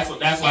I'm saying.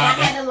 That's why I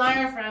had to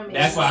learn from it.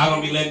 That's why I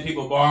don't be letting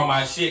people borrow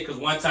my shit. Cause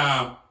one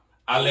time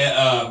I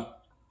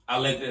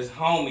let this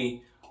homie,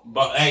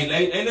 but hey,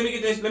 let me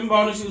get this. Let me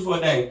borrow the shoes for a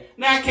day.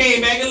 Now I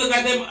came back and look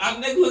like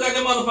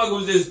that motherfucker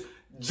was just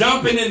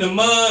jumping in the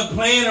mud,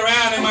 playing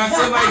around in my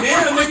shit. Like,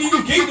 damn, nigga, you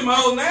can keep them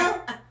hoes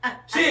now.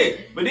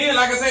 Shit. But then,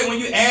 like I said, when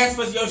you ask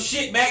for your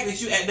shit back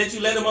that you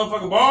let the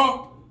motherfucker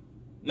borrow,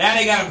 now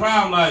they got a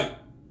problem. Like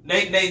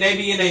they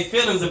be in their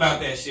feelings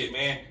about that shit,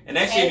 man. And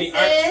that shit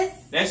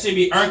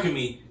be irking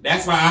me.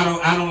 That's why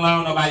I don't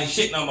loan nobody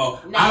shit no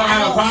more. I don't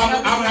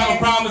have a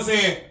problem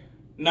saying,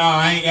 no,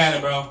 I ain't got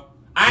it, bro.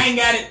 I ain't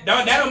got it.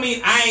 That don't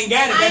mean I ain't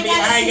got it. That means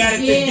I ain't got it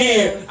to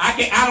give.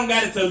 I don't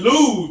got it to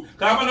lose.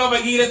 Cause I know if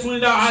I give you that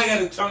 $20, I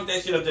gotta chunk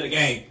that shit up to the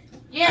game.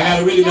 Yeah, I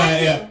gotta really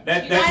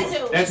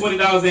that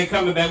 $20 ain't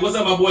coming back. What's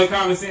up, my boy?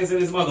 Common sense in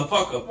this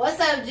motherfucker. What's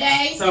up,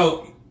 Jay?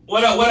 So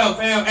what up,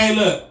 fam? Hey,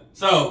 look.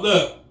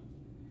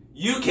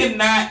 You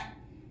cannot,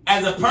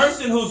 as a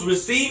person who's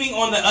receiving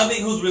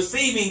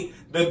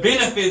the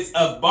benefits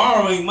of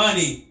borrowing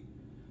money.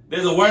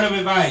 There's a word of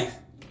advice.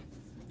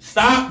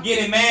 Stop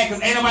getting mad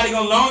because ain't nobody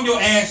gonna loan your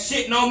ass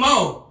shit no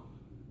more.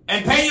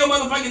 And pay your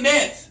motherfucking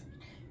debts.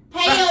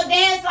 Pay your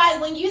debts,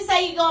 like when you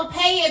say you're gonna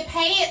pay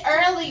it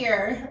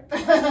earlier.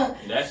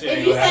 That shit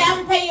if you say I'm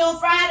gonna pay you on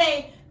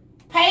Friday,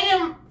 pay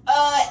them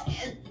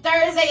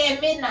Thursday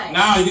at midnight.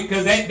 No,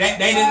 because they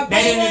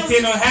didn't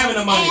intend on having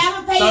the money. Hey, I'm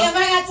gonna pay you if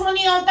I got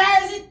 20 on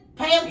Thursday.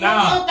 Pay them 20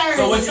 on Thursday.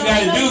 So what you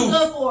gotta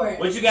do?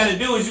 What you gotta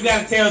do is you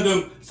gotta tell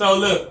them. So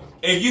look,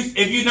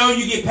 if you know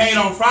you get paid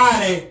on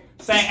Friday.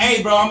 Say,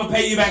 hey, bro, I'm going to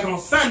pay you back on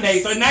Sunday.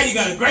 So now you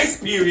got a grace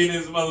period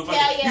in this motherfucker.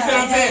 Yeah, you see what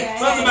I'm saying?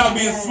 So it's about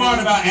being smart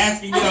about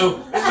asking, it's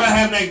about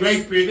having that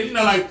grace period. You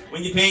know, like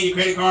when you're paying your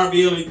credit card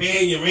bill, you're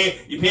paying your rent,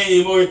 you're paying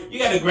your mortgage, you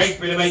got a grace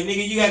period. Like,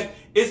 nigga,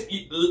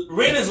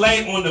 rent is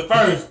late on the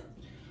 1st,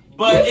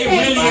 but it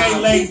really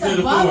ain't late to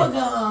the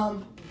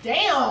 4th.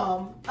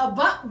 Damn.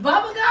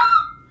 Bubble gum?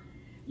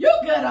 You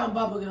good on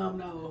bubble gum,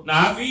 though.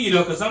 Nah, I feel you,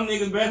 though, because some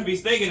niggas better be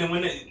stinking and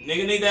when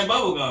nigga need that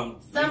bubble gum.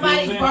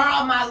 Somebody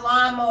borrowed my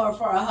lawnmower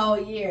for a whole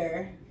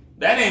year.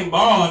 That ain't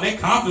ball. They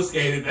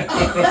confiscated that.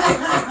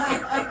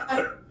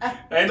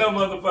 Ain't no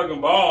motherfucking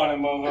ball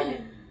in that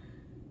motherfucker.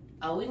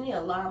 Oh, we need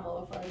a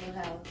lawnmower for a new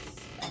house.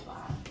 That's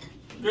why.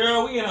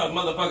 Girl, we in a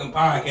motherfucking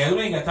podcast.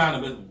 We ain't got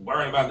time to be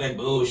worrying about that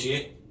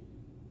bullshit.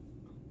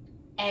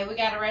 Hey, we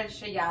gotta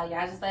register y'all.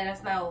 Y'all just let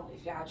us know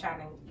if y'all trying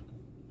to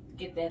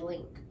get that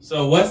link.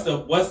 So what's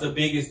the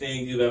biggest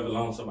thing you've ever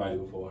loaned somebody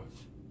before?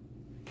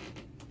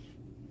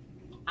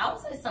 I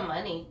would say some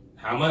money.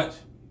 How much?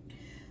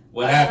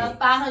 What happened?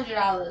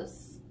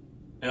 $500.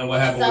 And what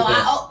happened So with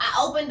that?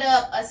 I opened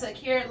up a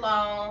secured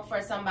loan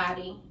for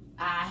somebody.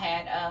 I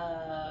had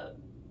I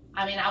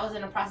was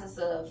in the process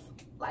of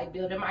like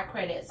building my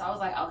credit. So I was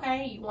like,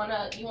 okay, you want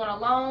a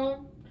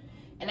loan?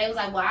 And they was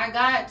like, well, I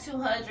got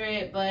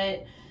 200,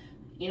 but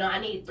you know, I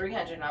need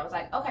 300. And I was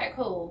like, okay,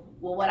 cool.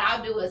 Well, what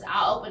I'll do is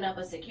I'll open up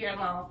a secure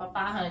loan for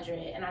 500.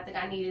 And I think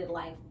I needed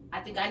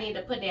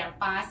to put down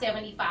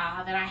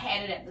 575, and I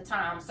had it at the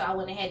time. So I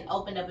went ahead and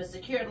opened up a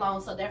secured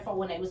loan. So therefore,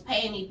 when they was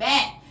paying me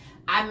back,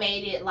 I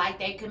made it like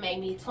they could make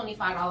me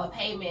 $25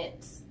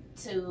 payments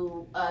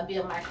to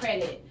build my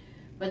credit.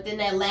 But then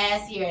that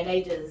last year,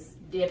 they just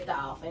dipped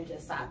off and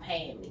just stopped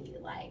paying me,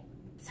 like,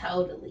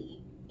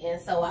 totally. And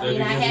so, I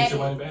mean, I had your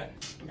money back?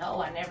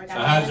 No, I never got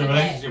So how's your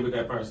relationship with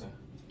that person?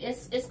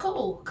 It's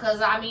cool,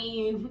 because, I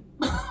mean...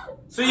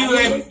 So you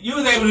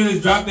was able to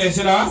just drop that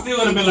shit off. I still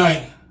would have been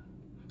like...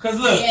 Because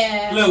look,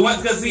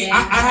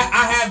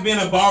 I have been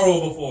a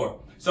borrower before.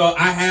 So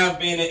I have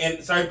been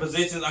in certain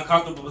positions,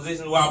 uncomfortable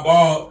positions where I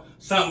borrowed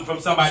something from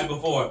somebody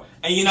before.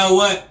 And you know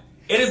what?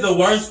 It is the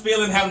worst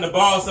feeling having to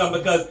borrow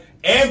something, because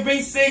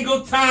every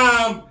single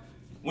time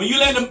when you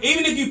let them,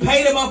 even if you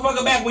pay the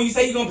motherfucker back, when you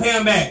say you're going to pay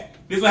him back,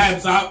 this is what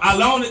happens. So I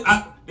loaned it.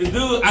 The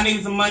dude I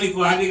needed some money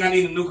for, I think I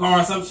needed a new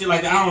car or some shit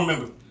like that. I don't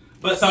remember.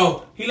 But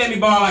so he let me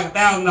borrow like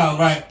 $1,000,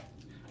 right?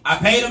 I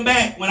paid him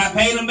back. When I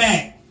paid him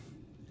back,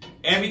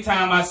 every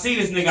time I see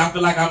this nigga, I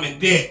feel like I'm in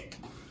debt.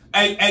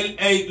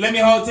 Hey, let me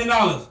hold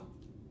 $10.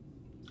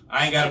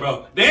 I ain't got it,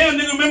 bro. Damn,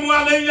 nigga, remember when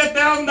I lent you that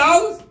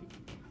 $1,000?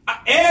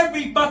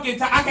 Every fucking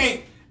time. I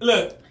can't,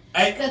 look.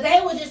 Because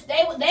they was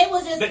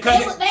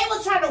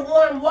trying to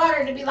warm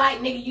water to be like,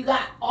 nigga, you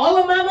got all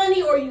of my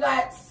money or you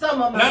got some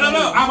of my money?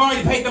 No. I've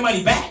already paid the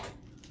money back.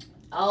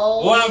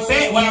 Oh. What I'm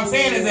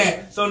saying is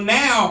that, so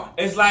now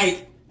it's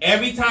like,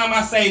 every time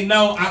I say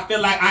no, I feel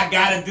like I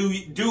gotta do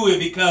it,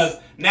 because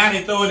now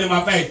they throw it in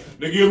my face.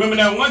 Nigga, you remember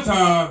that one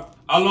time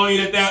I loaned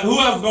you that $1,000? Who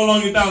else was gonna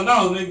loan you $1,000,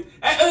 nigga?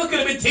 It could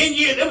have been 10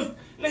 years. It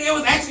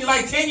was actually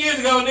like 10 years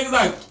ago. Niggas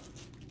like,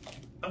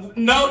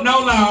 no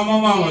lie on my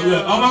mama. Yeah.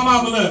 Look, on my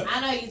mama, look. I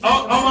know you.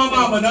 On my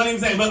mama, don't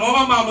even say it, but on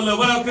my mama, look.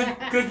 What up,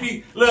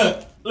 Cookie?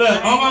 Look,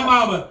 on my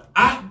mama.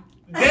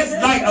 This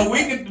like a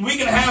week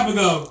and a half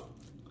ago.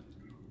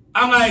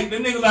 I'm like, the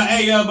niggas like,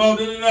 hey, yo, bro,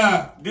 do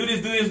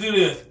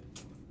this.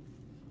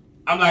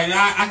 I'm like,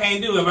 I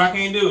can't do it, bro. I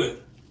can't do it.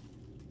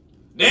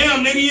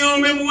 Damn, nigga, you don't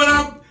remember when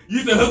I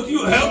used to help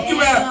you out?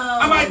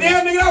 I'm like,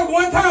 damn, nigga, that was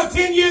one time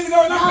 10 years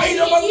ago, and I paid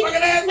your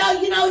motherfucking ass. No,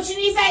 you know what you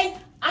need to say?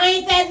 I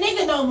ain't that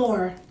nigga no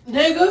more,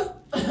 nigga.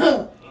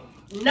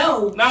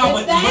 No. The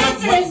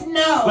answer is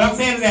no. What I'm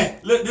saying is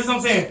that, look, this is what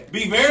I'm saying.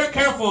 Be very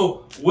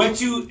careful what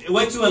you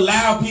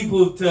allow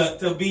people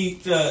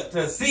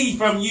to see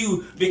from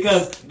you,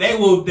 because they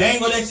will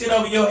dangle that shit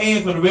over your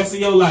head for the rest of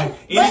your life.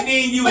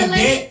 Anything you in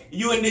debt,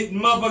 you and the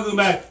motherfuckers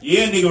like,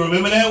 yeah, nigga,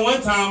 remember that one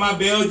time I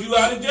bailed you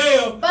out of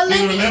jail?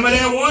 Nigga, remember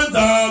that one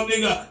time,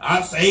 nigga,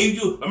 I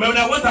saved you? Remember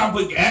that one time I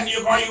put gas in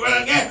your car, you ran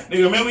out of gas?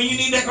 Nigga, remember you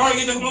need that car to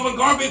get your motherfucking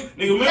car fixed?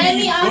 Nigga,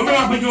 remember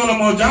I put you on a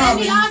more job? Let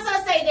me also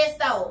say this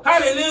though.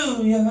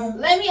 Hallelujah.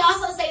 Let me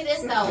also say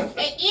this though. At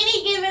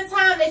any given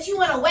time that you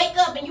want to wake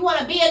up and you want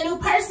to be a new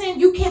person,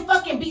 you can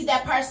fucking be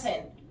that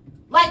person.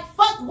 Like,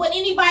 fuck what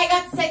anybody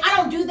got to say. I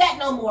don't do that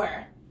no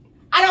more.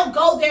 I don't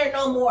go there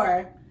no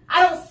more.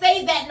 I don't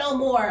say that no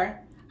more.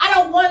 I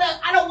don't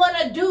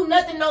wanna do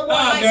nothing no more.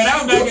 Like,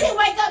 you can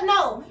wake up,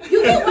 no.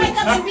 You can wake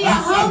up and be a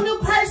whole new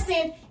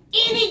person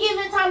any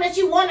given time that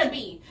you want to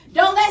be.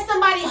 Don't let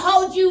somebody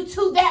hold you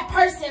to that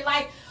person.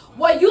 Like,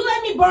 well, you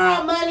let me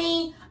borrow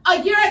money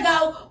a year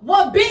ago.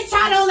 Well, bitch,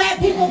 I don't let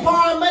people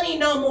borrow money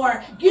no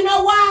more. You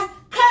know why?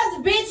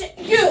 Because, bitch,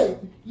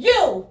 you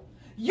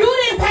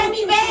didn't pay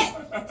me back.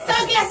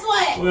 So guess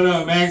what? What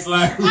up, Max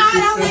Life? I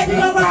don't let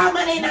people borrow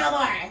money no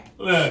more.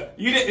 Look,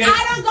 you didn't.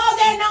 I don't go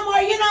there no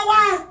more. You know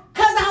why?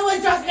 Because I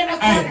was drunk in the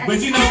corner. Hey, but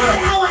you know what?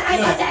 I don't want to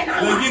go there no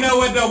more. You know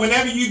what, though?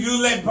 Whenever you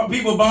do let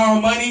people borrow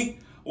money,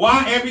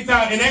 why every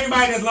time, and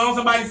everybody that's loaned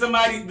somebody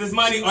this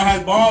money or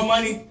has borrowed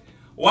money,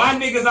 why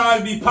niggas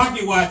always be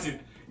pocket watching?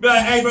 Be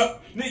like, hey, bro.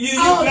 You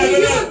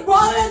was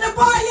brought in the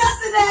bar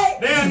yesterday.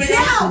 Damn, nigga.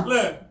 Yeah.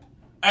 Look.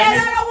 And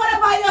I don't want to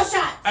buy your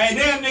shots. Hey,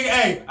 damn, nigga.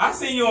 Hey, I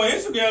seen you on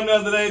Instagram the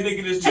other day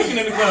thinking there's chicken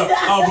in the club.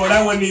 Oh, bro,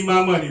 that wasn't even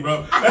my money,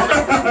 bro.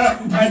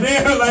 And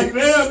damn,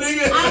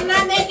 nigga. I'm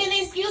not making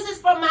excuses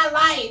for my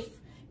life.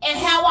 And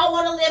how I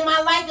want to live my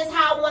life is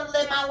how I want to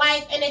live my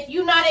life. And if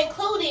you're not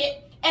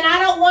included, and I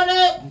don't want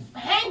to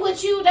hang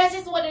with you, that's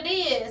just what it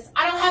is.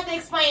 I don't have to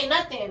explain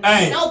nothing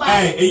to nobody.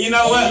 Hey, and you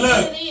know what?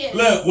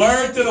 Look,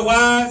 word to the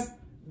wise.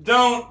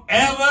 don't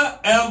ever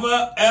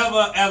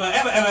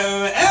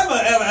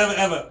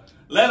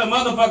let a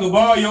motherfucker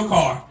borrow your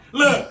car.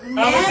 Look, I'm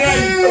gonna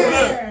tell you,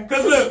 look,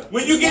 cause look,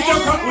 when you get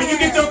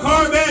your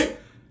car back,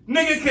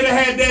 niggas could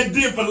have had that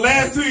dip for the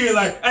last 2 years.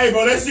 Like, hey,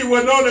 bro, that shit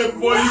wasn't on there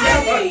before you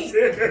got my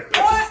shit.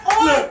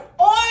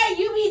 Or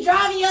you be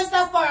driving your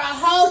stuff for a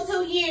whole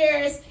 2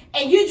 years,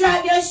 and you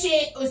drive your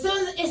shit as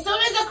soon as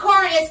the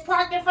car is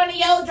parked in front of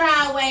your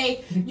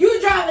driveway. You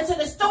drive it to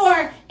the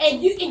store,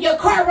 and your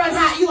car run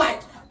hot. You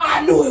like,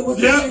 I knew it was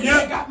a nigga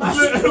that got my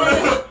shit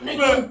running hot,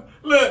 nigga.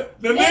 Look,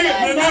 the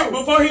nigga,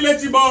 before he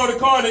let you borrow the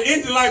car, the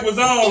engine light was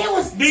on. It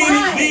was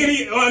then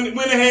he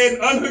went ahead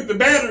and unhooked the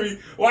battery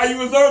while you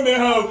was on that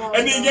hoe,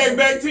 and then gave it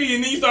back to you,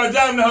 and then you started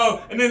driving the hoe,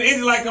 and then the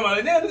engine light come on.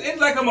 And then the engine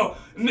light come on.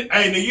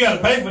 Hey, nigga, you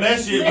gotta pay for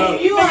that shit, bro.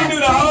 You can do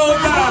the whole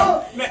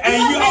time,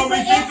 and you owe me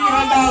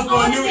 $1,500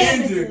 for a new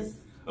engine.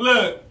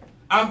 Look,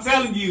 I'm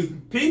telling you,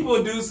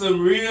 people do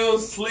some real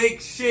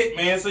slick shit,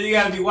 man. So you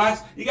gotta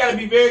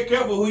be very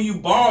careful who you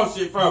borrow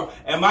shit from.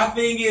 And my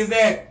thing is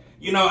that,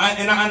 you know, I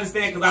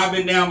understand because I've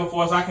been down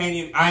before, so I'm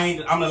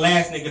the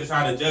last nigga to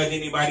try to judge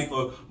anybody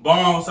for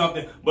borrowing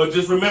something. But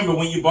just remember,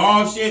 when you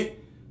borrow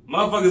shit,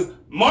 motherfuckers,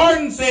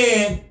 Martin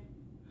said,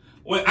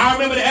 I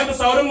remember the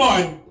episode of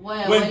Martin.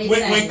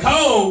 When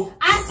Cole.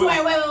 I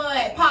swear,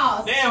 wait,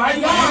 pause. Damn, how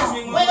you gonna ask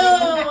me?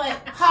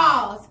 Wait,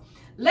 pause.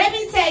 Let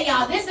me tell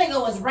y'all, this nigga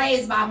was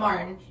raised by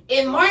Martin.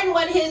 If Martin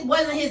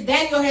wasn't his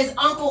daddy or his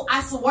uncle,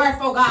 I swear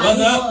for God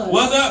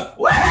What's up?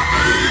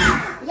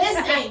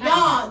 Listen,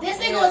 y'all, this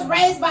nigga was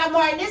raised by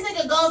Martin. This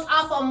nigga goes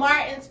off of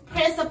Martin's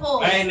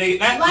principles. If they make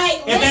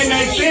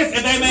sense.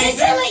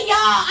 Literally,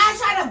 y'all, I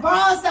tried to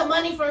borrow some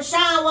money from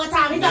Sean one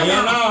time. He told me,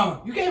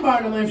 no. You can't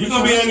borrow no money from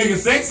Sean. You gonna be that nigga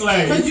sex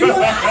slave. I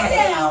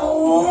said,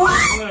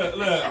 what?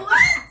 Look.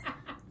 What?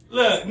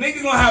 Look,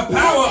 nigga gonna have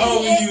power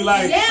over you.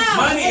 Like,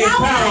 money is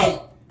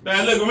power.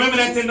 Man, look, remember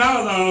that $10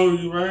 I owe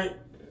you, right?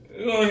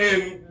 Go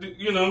ahead and,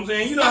 you know what I'm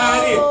saying? You know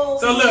how it is.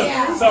 So look,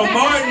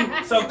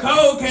 so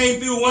Cole came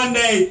through one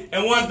day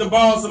and wanted to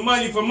borrow some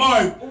money from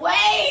Martin.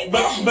 Wait.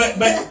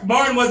 But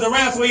Martin was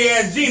around, so he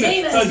asked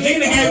Gina. So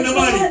Gina gave him the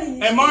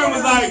money. And Martin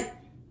was like,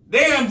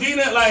 damn,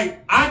 Gina,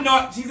 like, I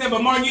know. She said,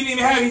 but Martin, you didn't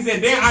even have it. He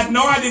said, damn, I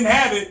know I didn't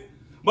have it.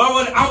 But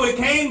when I would have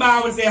came by,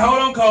 I would have said, hold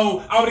on,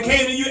 Cole. I would have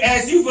came to you,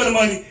 asked you for the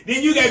money.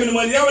 Then you gave me the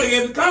money. That would have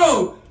gave it to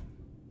Cole.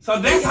 So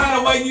that's how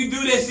the way you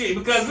do that shit.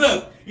 Because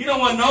look, you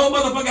don't want no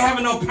motherfucker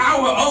having no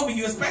power over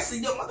you, especially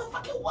your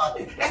motherfucking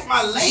woman. That's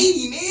my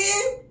lady,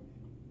 man.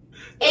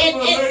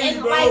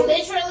 And like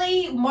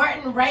literally,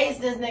 Martin raised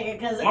this nigga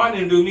because Martin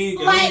didn't do me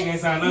because he ain't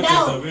sign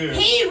nothing so weird.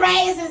 He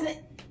raised his.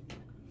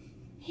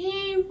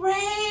 He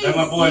raised. That's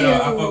my boy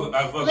though.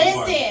 I fuck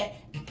Listen,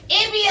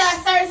 it be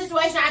a certain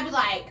situation. I'd be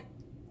like,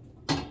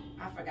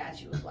 I forgot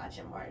you was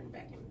watching Martin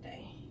back in the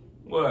day.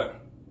 What?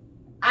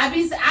 I'd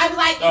be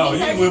like, oh, you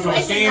went from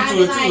a scene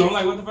to a two. I'm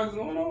like, what the fuck is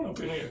going on up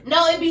in here?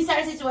 No, it'd be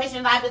certain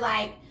situations. I'd be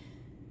like,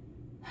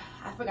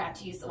 I forgot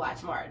you used to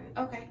watch Martin.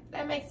 Okay,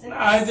 that makes sense.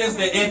 Nah, it's just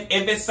that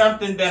if it's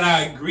something that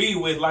I agree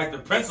with, like the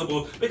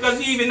principle, because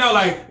you even know,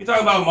 like, you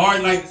talk about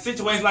Martin, like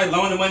situations like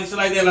loaning money, shit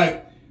like that,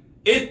 like,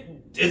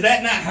 is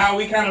that not how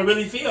we kind of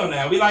really feel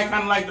now? We like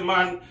kind of like the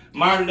modern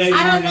day.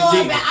 I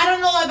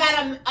don't know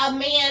about a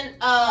man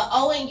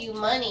owing you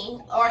money,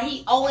 or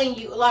he owing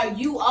you, like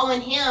you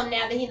owing him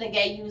now that he done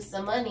gave you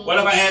some money. What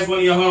if I asked one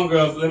of your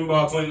homegirls to let me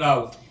borrow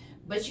 $20?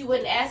 But you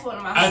wouldn't ask one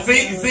of my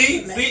homegirls.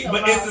 See,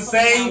 but it's the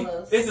same.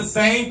 It's the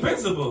same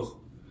principles.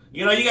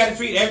 You know, you got to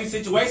treat every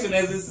situation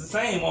as it's the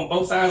same on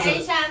both sides.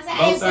 Both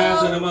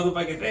sides of the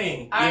motherfucking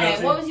thing. All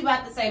right, what was you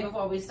about to say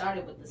before we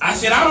started with this? I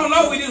don't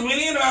know. We just went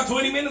in about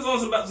 20 minutes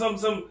on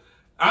some.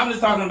 I'm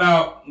just talking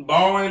about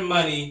borrowing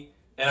money,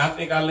 and I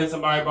think I let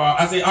somebody borrow.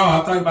 I say,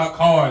 I'm talking about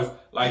cars.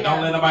 Like,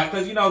 don't let nobody,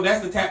 because you know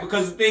that's the tap.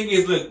 Because the thing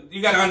is, look,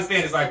 you got to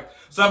understand. It's like,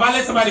 so if I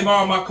let somebody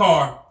borrow my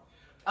car.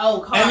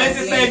 Oh, car. And let's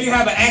just say if you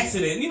have an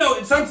accident, you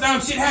know,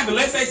 sometimes shit happens.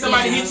 Let's say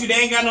somebody hit you, they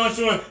ain't got no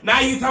insurance. Now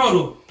you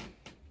total.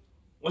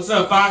 What's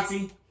up,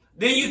 Foxy?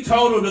 Then you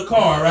total the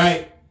car,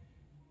 right?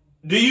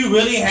 Do you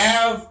really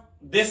have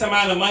this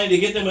amount of money to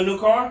get them a new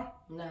car?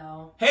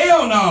 No.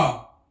 Hell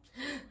no.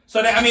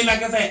 So that, I mean,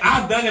 like I say,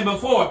 I've done it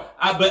before.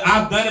 But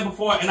I've done it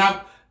before, and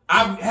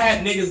I've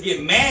had niggas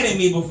get mad at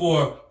me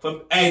before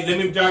for, hey, let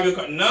me drive your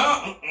car.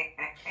 No.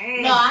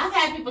 No, I've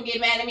had people get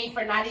mad at me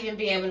for not even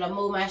being able to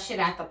move my shit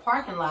out the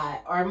parking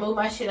lot or move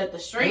my shit up the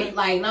street.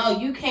 Like, no,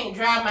 you can't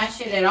drive my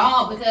shit at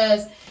all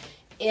because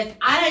if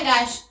I done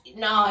got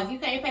if you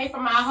can't pay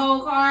for my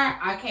whole car,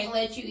 I can't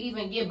let you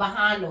even get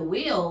behind the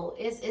wheel.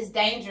 It's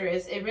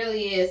dangerous. It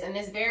really is, and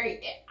it's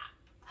very.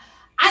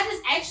 I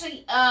just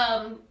actually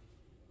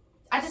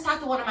I just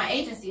talked to one of my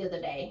agents the other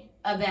day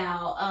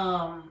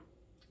about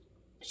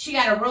she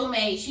got a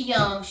roommate. She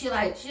young. She's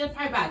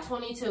probably about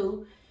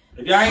 22.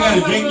 If y'all ain't got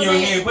a drink in your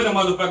hand, put a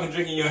motherfucking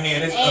drink in your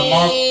hand.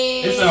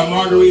 It's a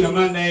margarita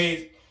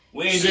Mondays.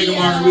 We ain't drinking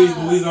margaritas,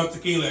 but we was on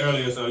tequila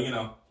earlier, so you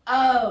know.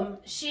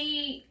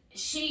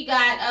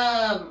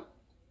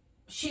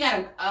 she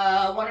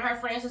got one of her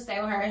friends who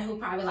stay with her who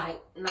probably like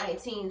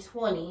 19,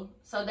 20.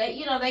 So they,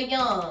 you know, they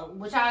young,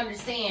 which I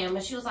understand.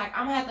 But she was like,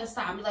 I'm gonna have to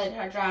stop letting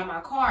her drive my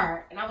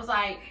car. And I was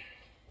like,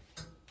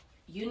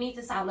 you need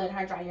to stop letting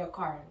her drive your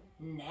car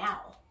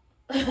now.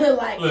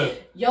 Like, look,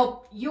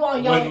 you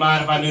on your. Wouldn't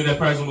mind if I knew that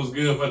person was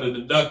good for the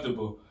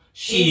deductible.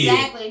 Shit.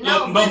 Exactly.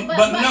 No,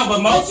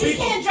 but most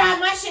people can't drive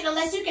my shit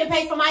unless you can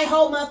pay for my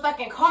whole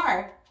motherfucking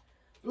car.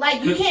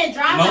 Like, you can't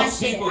drive my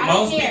shit. I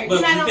don't care.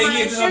 You're not on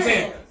my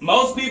insurance.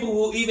 Most people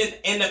who even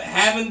end up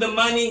having the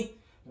money,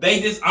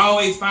 they just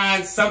always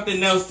find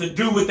something else to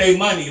do with their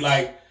money.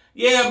 Like,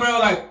 yeah, bro,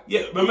 like,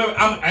 yeah, remember,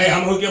 I'm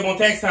gonna hook you up on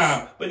tax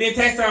time. But then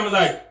tax time is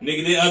like,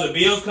 nigga, then other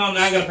bills come,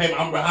 now I gotta pay,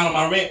 I'm behind on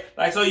my rent.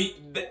 Like, so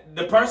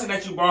the person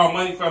that you borrow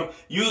money from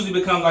usually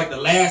becomes like the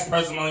last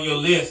person on your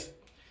list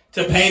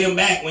to pay them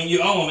back when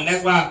you owe them. And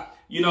that's why,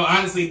 you know,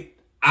 honestly,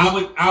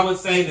 I would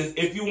say this,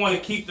 if you want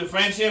to keep the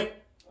friendship,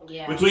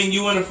 between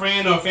you and a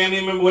friend or a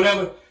family member,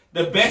 whatever,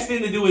 the best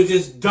thing to do is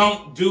just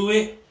don't do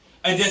it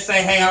and just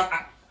say, hey,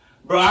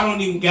 bro, I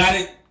don't even got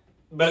it,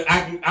 but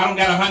I don't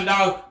got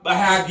 $100, but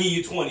I'll give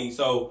you 20.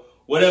 So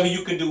whatever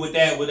you can do with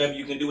that,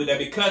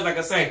 because like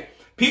I say,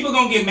 people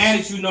gonna get mad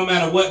at you no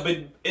matter what, but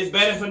it's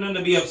better for them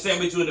to be upset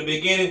with you in the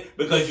beginning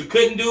because you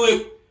couldn't do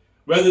it,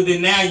 rather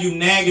than now you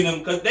nagging them,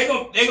 because they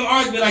gonna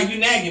always be like, you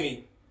nagging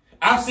me.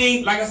 I've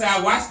seen, like I said,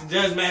 I watch the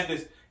Judge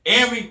Mathis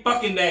every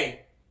fucking day.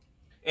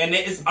 And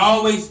it's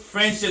always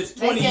friendships,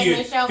 20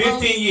 years,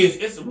 15 years.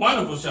 It's a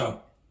wonderful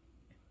show.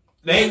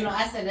 No,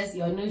 I said that's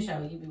your new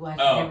show. You be watching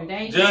every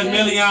day. Judge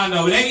Million,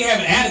 though. They be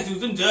having attitudes.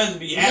 Them judges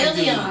be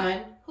attitudes.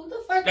 Million? Who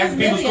the fuck is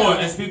Million?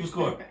 That's People's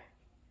Court.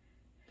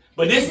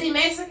 But this, is he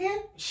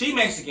Mexican? She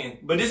Mexican.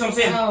 But this what I'm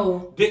saying.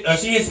 Oh.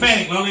 She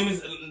Hispanic. Don't let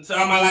me, so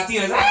all my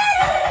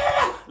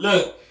Latinas.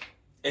 Look,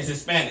 it's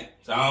Hispanic.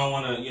 So I don't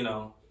want to, you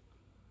know.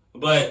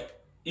 But...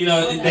 You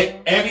know,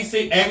 every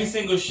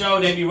single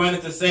show they be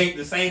running the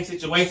same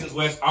situations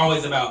where it's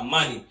always about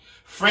money,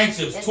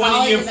 friendships,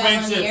 20-year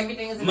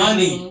friendships,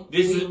 money.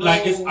 This is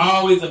like it's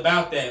always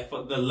about that.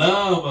 For the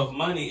love of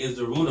money is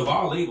the root of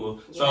all evil.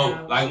 Yeah.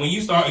 So like when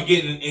you start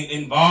getting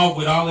involved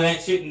with all of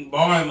that shit and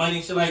borrowing money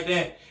and shit like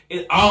that,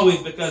 it's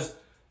always because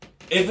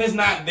if it's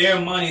not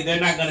their money, they're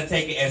not gonna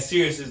take it as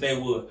serious as they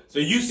would. So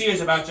you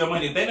serious about your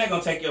money, they're not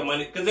gonna take your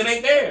money because it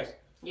ain't theirs.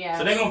 Yeah.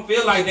 So they're gonna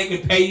feel like they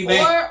can pay you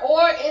back.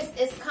 Or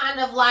it's kind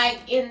of like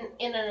in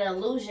an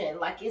illusion.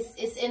 Like it's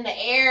in the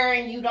air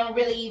and you don't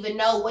really even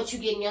know what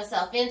you're getting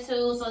yourself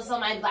into. So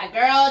somebody be like,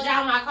 girl,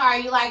 drive my car.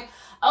 You like,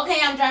 okay,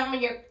 I'm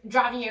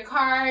driving your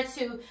car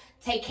to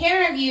take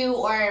care of you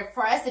or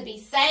for us to be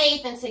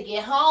safe and to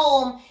get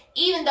home.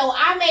 Even though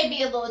I may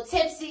be a little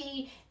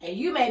tipsy and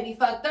you may be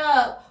fucked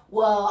up,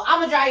 well, I'm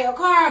gonna drive your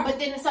car, but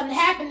then if something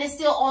happened, it's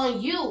still on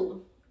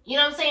you. You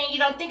know what I'm saying? You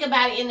don't think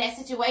about it in that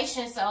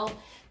situation. So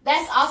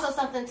that's also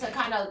something to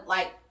kind of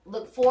like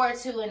look forward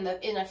to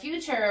in the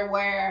future,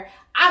 where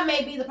I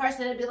may be the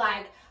person to be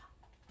like,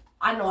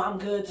 I know I'm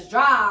good to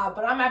drive,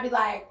 but I might be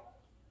like,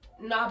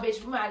 nah,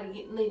 bitch, we might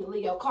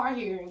leave your car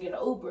here and get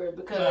an Uber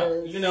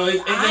because you know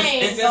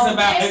it's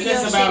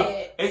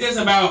just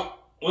about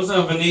what's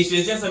up, Venetia?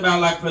 It's just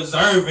about like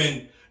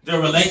preserving the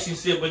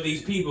relationship with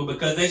these people,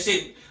 because that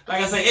shit,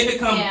 like I said, it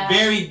becomes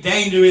very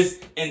dangerous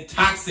and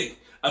toxic.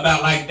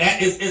 About like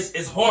that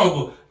is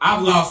horrible.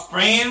 I've lost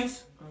friends.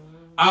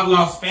 I've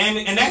lost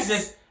family, and that's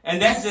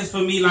just for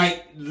me,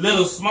 like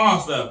little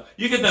small stuff.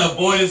 You get the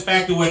avoidance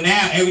factor where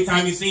now every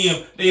time you see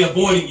them, they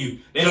avoiding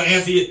you. They don't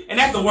answer you, and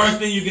that's the worst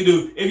thing you can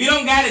do. If you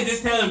don't got it,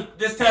 just tell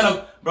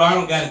them, bro, I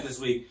don't got it this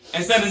week.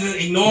 Instead of just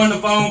ignoring the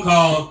phone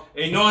call,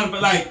 ignoring the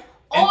like.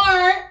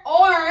 Or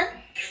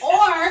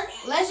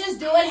let's just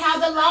do it how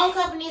the loan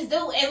companies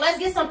do, and let's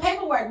get some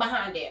paperwork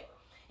behind it.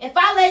 If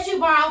I let you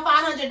borrow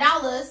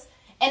 $500.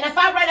 And if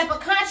I write up a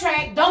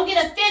contract, don't get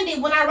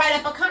offended when I write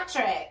up a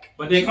contract.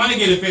 But they're gonna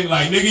get offended,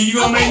 like, nigga, you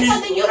gonna make me.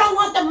 Something you don't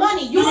want the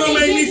money. You gonna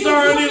make me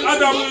sorry. I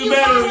thought it was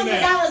better than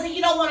that. $500 and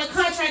you don't want a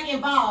contract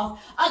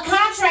involved. A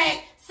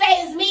contract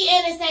saves me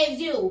and it saves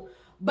you.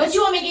 But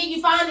you want me to give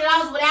you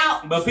 $500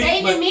 without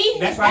saving me?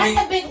 That's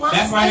a big lump.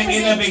 That's why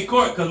they end up in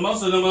court, because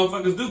most of them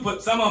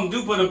motherfuckers some of them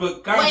do put up a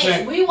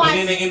contract, but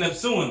then they end up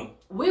suing them.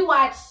 We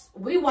watched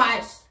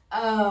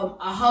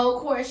a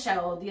whole court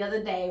show the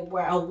other day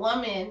where a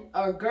woman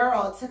or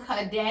girl took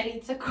her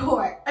daddy to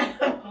court.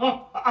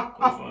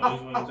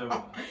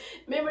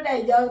 Remember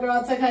that young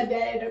girl took her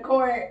daddy to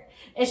court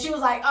and she was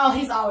like, oh,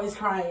 he's always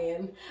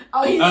crying.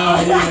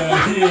 Yeah.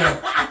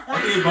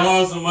 He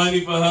borrowed some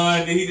money for her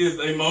and then he just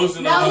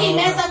emotional. No, he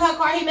messed up her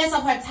car. He messed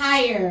up her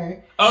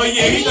tire. Oh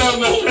yeah, he bought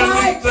used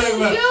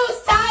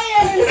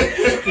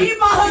tires. He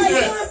bought her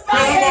used tires.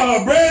 I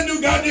bought a brand new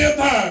goddamn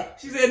tire.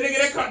 She said,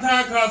 nigga, that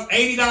tire cost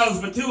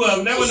 $80 for 2 of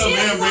them. That was no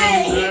damn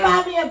brand new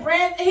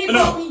tire. He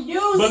bought me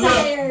used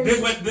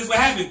tires. Look, this what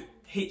happened.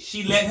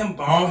 She let him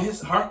borrow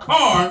her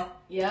car.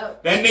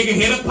 Yep. That nigga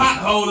hit a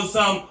pothole or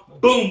something.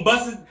 Boom,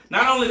 busted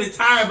not only the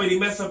tire, but he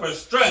messed up her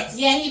struts.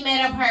 Yeah, he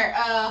messed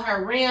up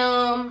her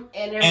rim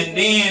and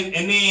everything.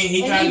 And then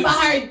he tried to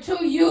bought her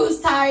 2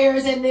 used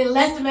tires and then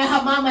left them at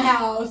her mama's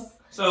house.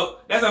 So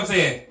that's what I'm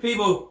saying.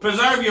 People,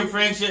 preserve your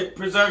friendship,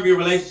 preserve your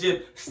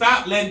relationship.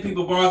 Stop letting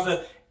people borrow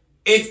stuff.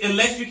 It's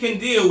unless you can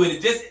deal with it.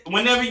 Just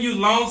whenever you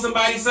loan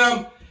somebody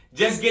something,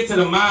 just get to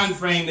the mind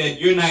frame that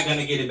you're not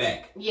gonna get it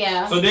back.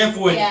 Yeah. So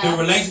therefore, the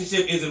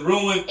relationship isn't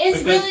ruined.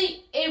 It really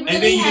and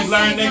then you has just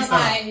learn changed next my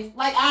time. life.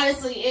 Like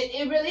honestly,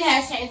 it really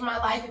has changed my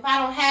life. If I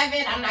don't have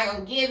it, I'm not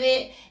gonna give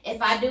it.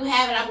 If I do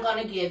have it, I'm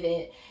gonna give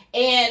it.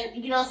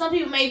 And, you know, some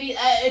people maybe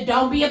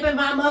don't be up in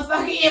my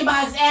motherfucking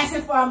inbox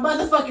asking for a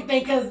motherfucking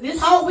thing, because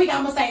this whole week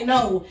I'm going to say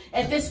no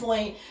at this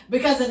point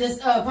because of this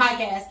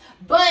podcast.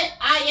 But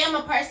I am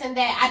a person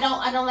that I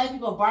don't let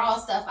people borrow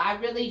stuff. I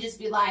really just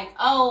be like,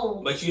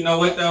 oh. But you know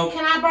what, though?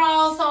 Can I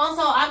borrow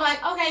so-and-so? I'm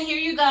like, okay, here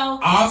you go.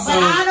 Also,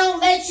 but I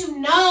don't let you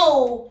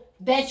know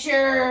that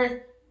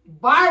you're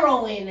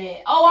borrowing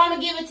it. Oh, I'm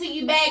going to give it to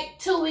you back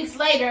 2 weeks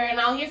later, and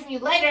I'll hear from you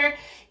later.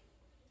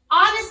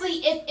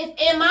 Honestly,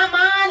 if in my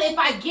mind, if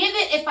I give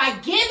it,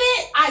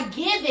 I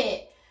give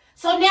it.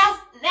 So now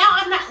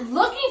I'm not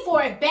looking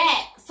for it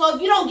back. So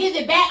if you don't give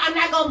it back, I'm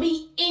not going to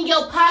be in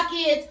your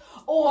pockets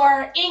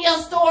or in your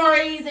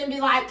stories and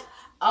be like,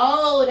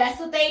 oh, that's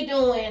what they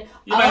doing.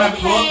 You might have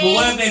to go, but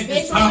what if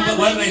they just pop up,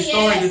 what if they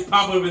story just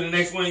pop up in the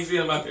next one you see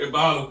them out there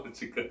balling, what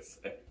you could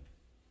say?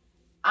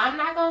 I'm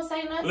not gonna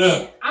say nothing.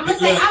 Look, I'm gonna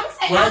say I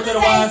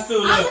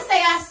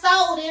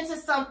sold into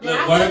something. Look,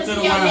 I sold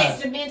into your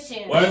next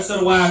dimension. Words to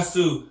the wise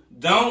too.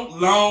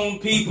 Don't loan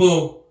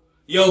people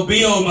your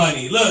bill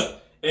money.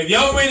 Look, if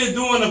your rent is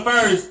due on the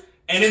 1st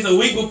and it's a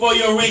week before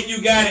your rent,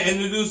 you got it, and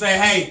the dude say,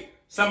 hey,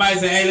 somebody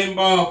say, hey, let me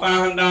borrow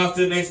 $500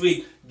 till next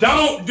week.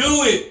 Don't do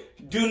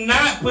it. Do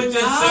not put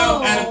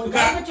yourself at a.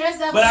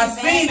 But I've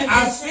seen.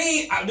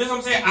 This is what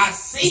I'm saying. I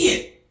see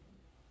it.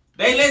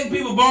 They letting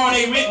people borrow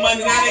their rent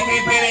money. Now they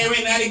can't pay their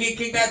rent. Now they get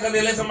kicked out because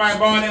they let somebody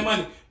borrow their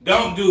money.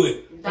 Don't do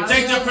it.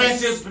 Protect your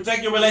friendships.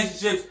 Protect your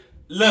relationships.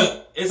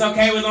 Look, it's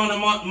okay with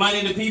loaning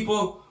money to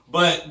people,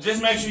 but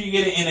just make sure you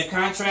get it in a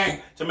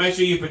contract to make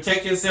sure you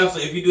protect yourself. So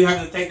if you do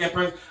have to take that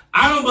person,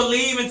 I don't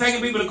believe in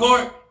taking people to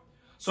court,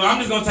 so I'm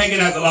just gonna take it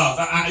as a loss.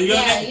 You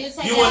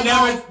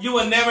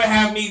will never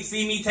have me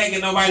see me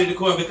taking nobody to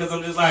court because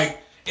I'm just like,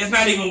 it's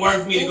not even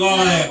worth me to go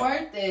on that. It's not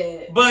worth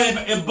it.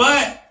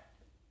 But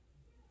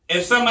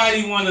if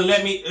somebody want to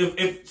let me,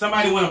 if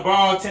somebody want to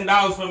borrow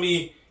 $10 from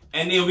me,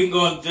 and then we can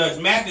go on Judge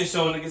Mathis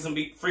show and get some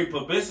free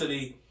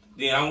publicity,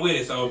 then I'm with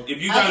it. So if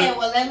you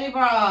well, let me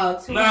borrow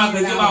 $200. No,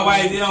 because you're my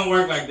wife. It don't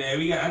work like that.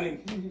 I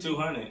need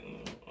 200.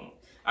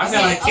 I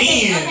said like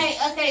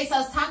 10. Okay.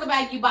 So talk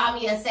about you bought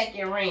me a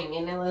second ring,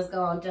 and then let's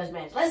go on Judge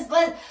Mathis.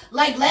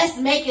 Let's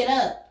make it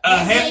up.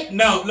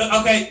 No. Look,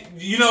 okay.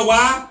 You know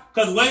why?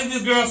 Because what did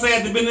this girl say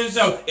at the beginning of the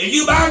show? If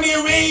you buy me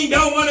a ring,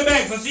 don't want it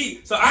back.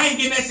 So I ain't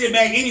getting that shit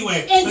back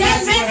anyway. And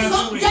Judge Mathis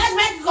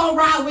is gonna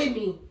ride with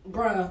me,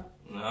 bruh.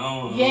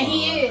 No. Yeah,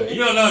 he is.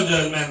 You don't know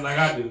Judge Mathis like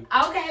I do.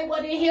 Okay,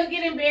 well then he'll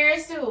get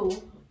embarrassed too.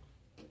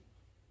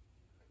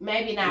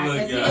 Maybe not,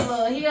 because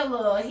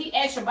he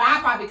extra, but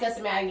I'll probably cuss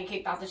him out and get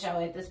kicked off the show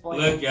at this point.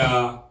 Look,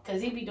 y'all.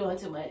 Because he be doing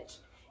too much.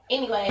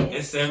 Anyway.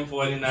 It's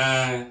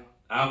 7:49.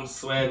 I'm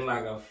sweating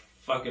like a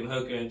fucking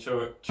hooker in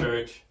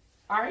church.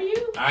 Are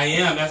you? I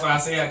am. That's why I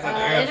say I cut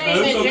the air. It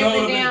ain't even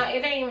dripping down.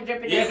 It ain't even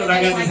dripping down. Yeah, because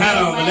I got this hat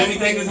on. But let me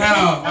take this hat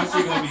off.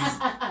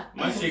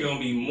 My shit gonna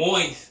be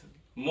moist.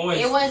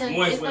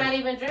 It's not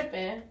even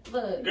dripping.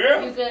 Look.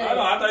 Girl, you good. I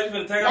thought you was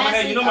going to take off my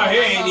hair. You know my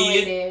hair ain't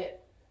needed.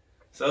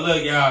 So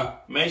look, y'all,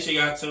 make sure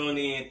y'all tune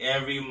in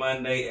every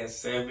Monday at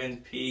 7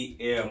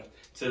 p.m.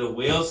 to the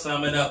We'll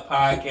Sum It Up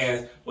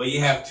podcast, where you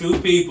have two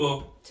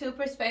people, two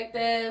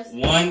perspectives,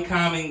 one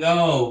common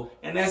goal,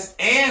 and that's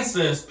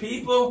answers,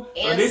 people.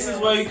 So this is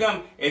where you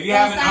come. If you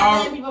haven't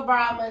already, people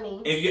borrow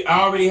money. If you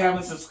already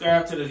haven't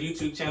subscribed to the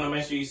YouTube channel,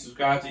 make sure you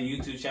subscribe to the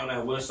YouTube channel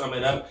at We'll Sum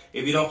It Up.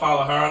 If you don't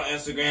follow her on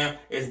Instagram,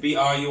 it's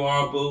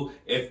BRURBoo.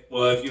 If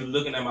you're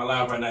looking at my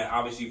live right now,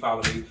 obviously you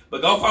follow me,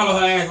 but go follow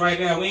her ass right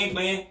now. We ain't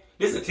playing.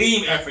 This is a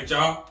team effort,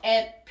 y'all.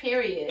 And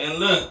period. And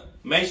look,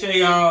 make sure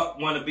y'all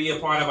want to be a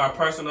part of our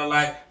personal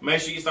life.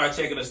 Make sure you start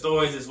checking the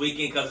stories this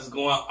weekend because it's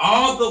going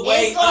all the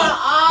way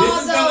up.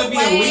 This is going to be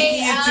a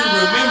weekend to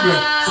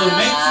remember. So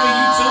make sure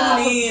you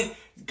tune in,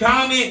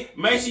 comment,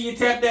 make sure you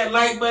tap that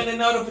like button and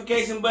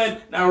notification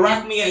button. Now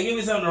rock me out. Give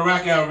me something to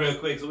rock out real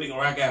quick so we can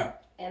rock out.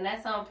 And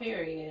that's on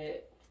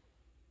period.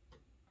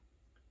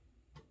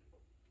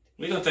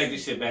 We're going to take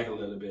this shit back a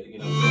little bit, you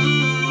know what I'm saying?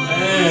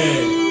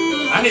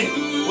 Hey,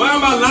 where are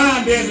my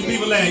line dancing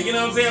people at? You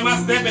know what I'm saying? My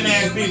stepping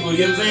ass people,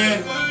 you know what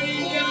I'm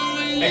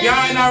saying? If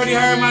y'all ain't already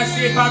heard my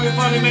shit, Pop It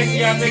Funny, make sure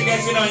y'all take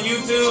that shit on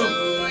YouTube,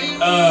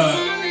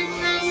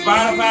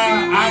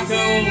 Spotify,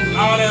 iTunes,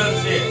 all that other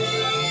shit.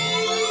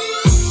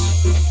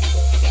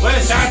 Where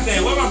the shots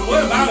at? Where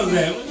the bottles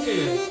at? What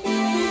shit?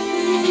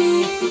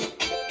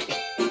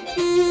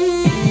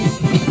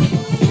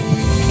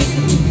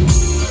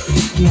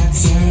 Not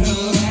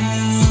settled.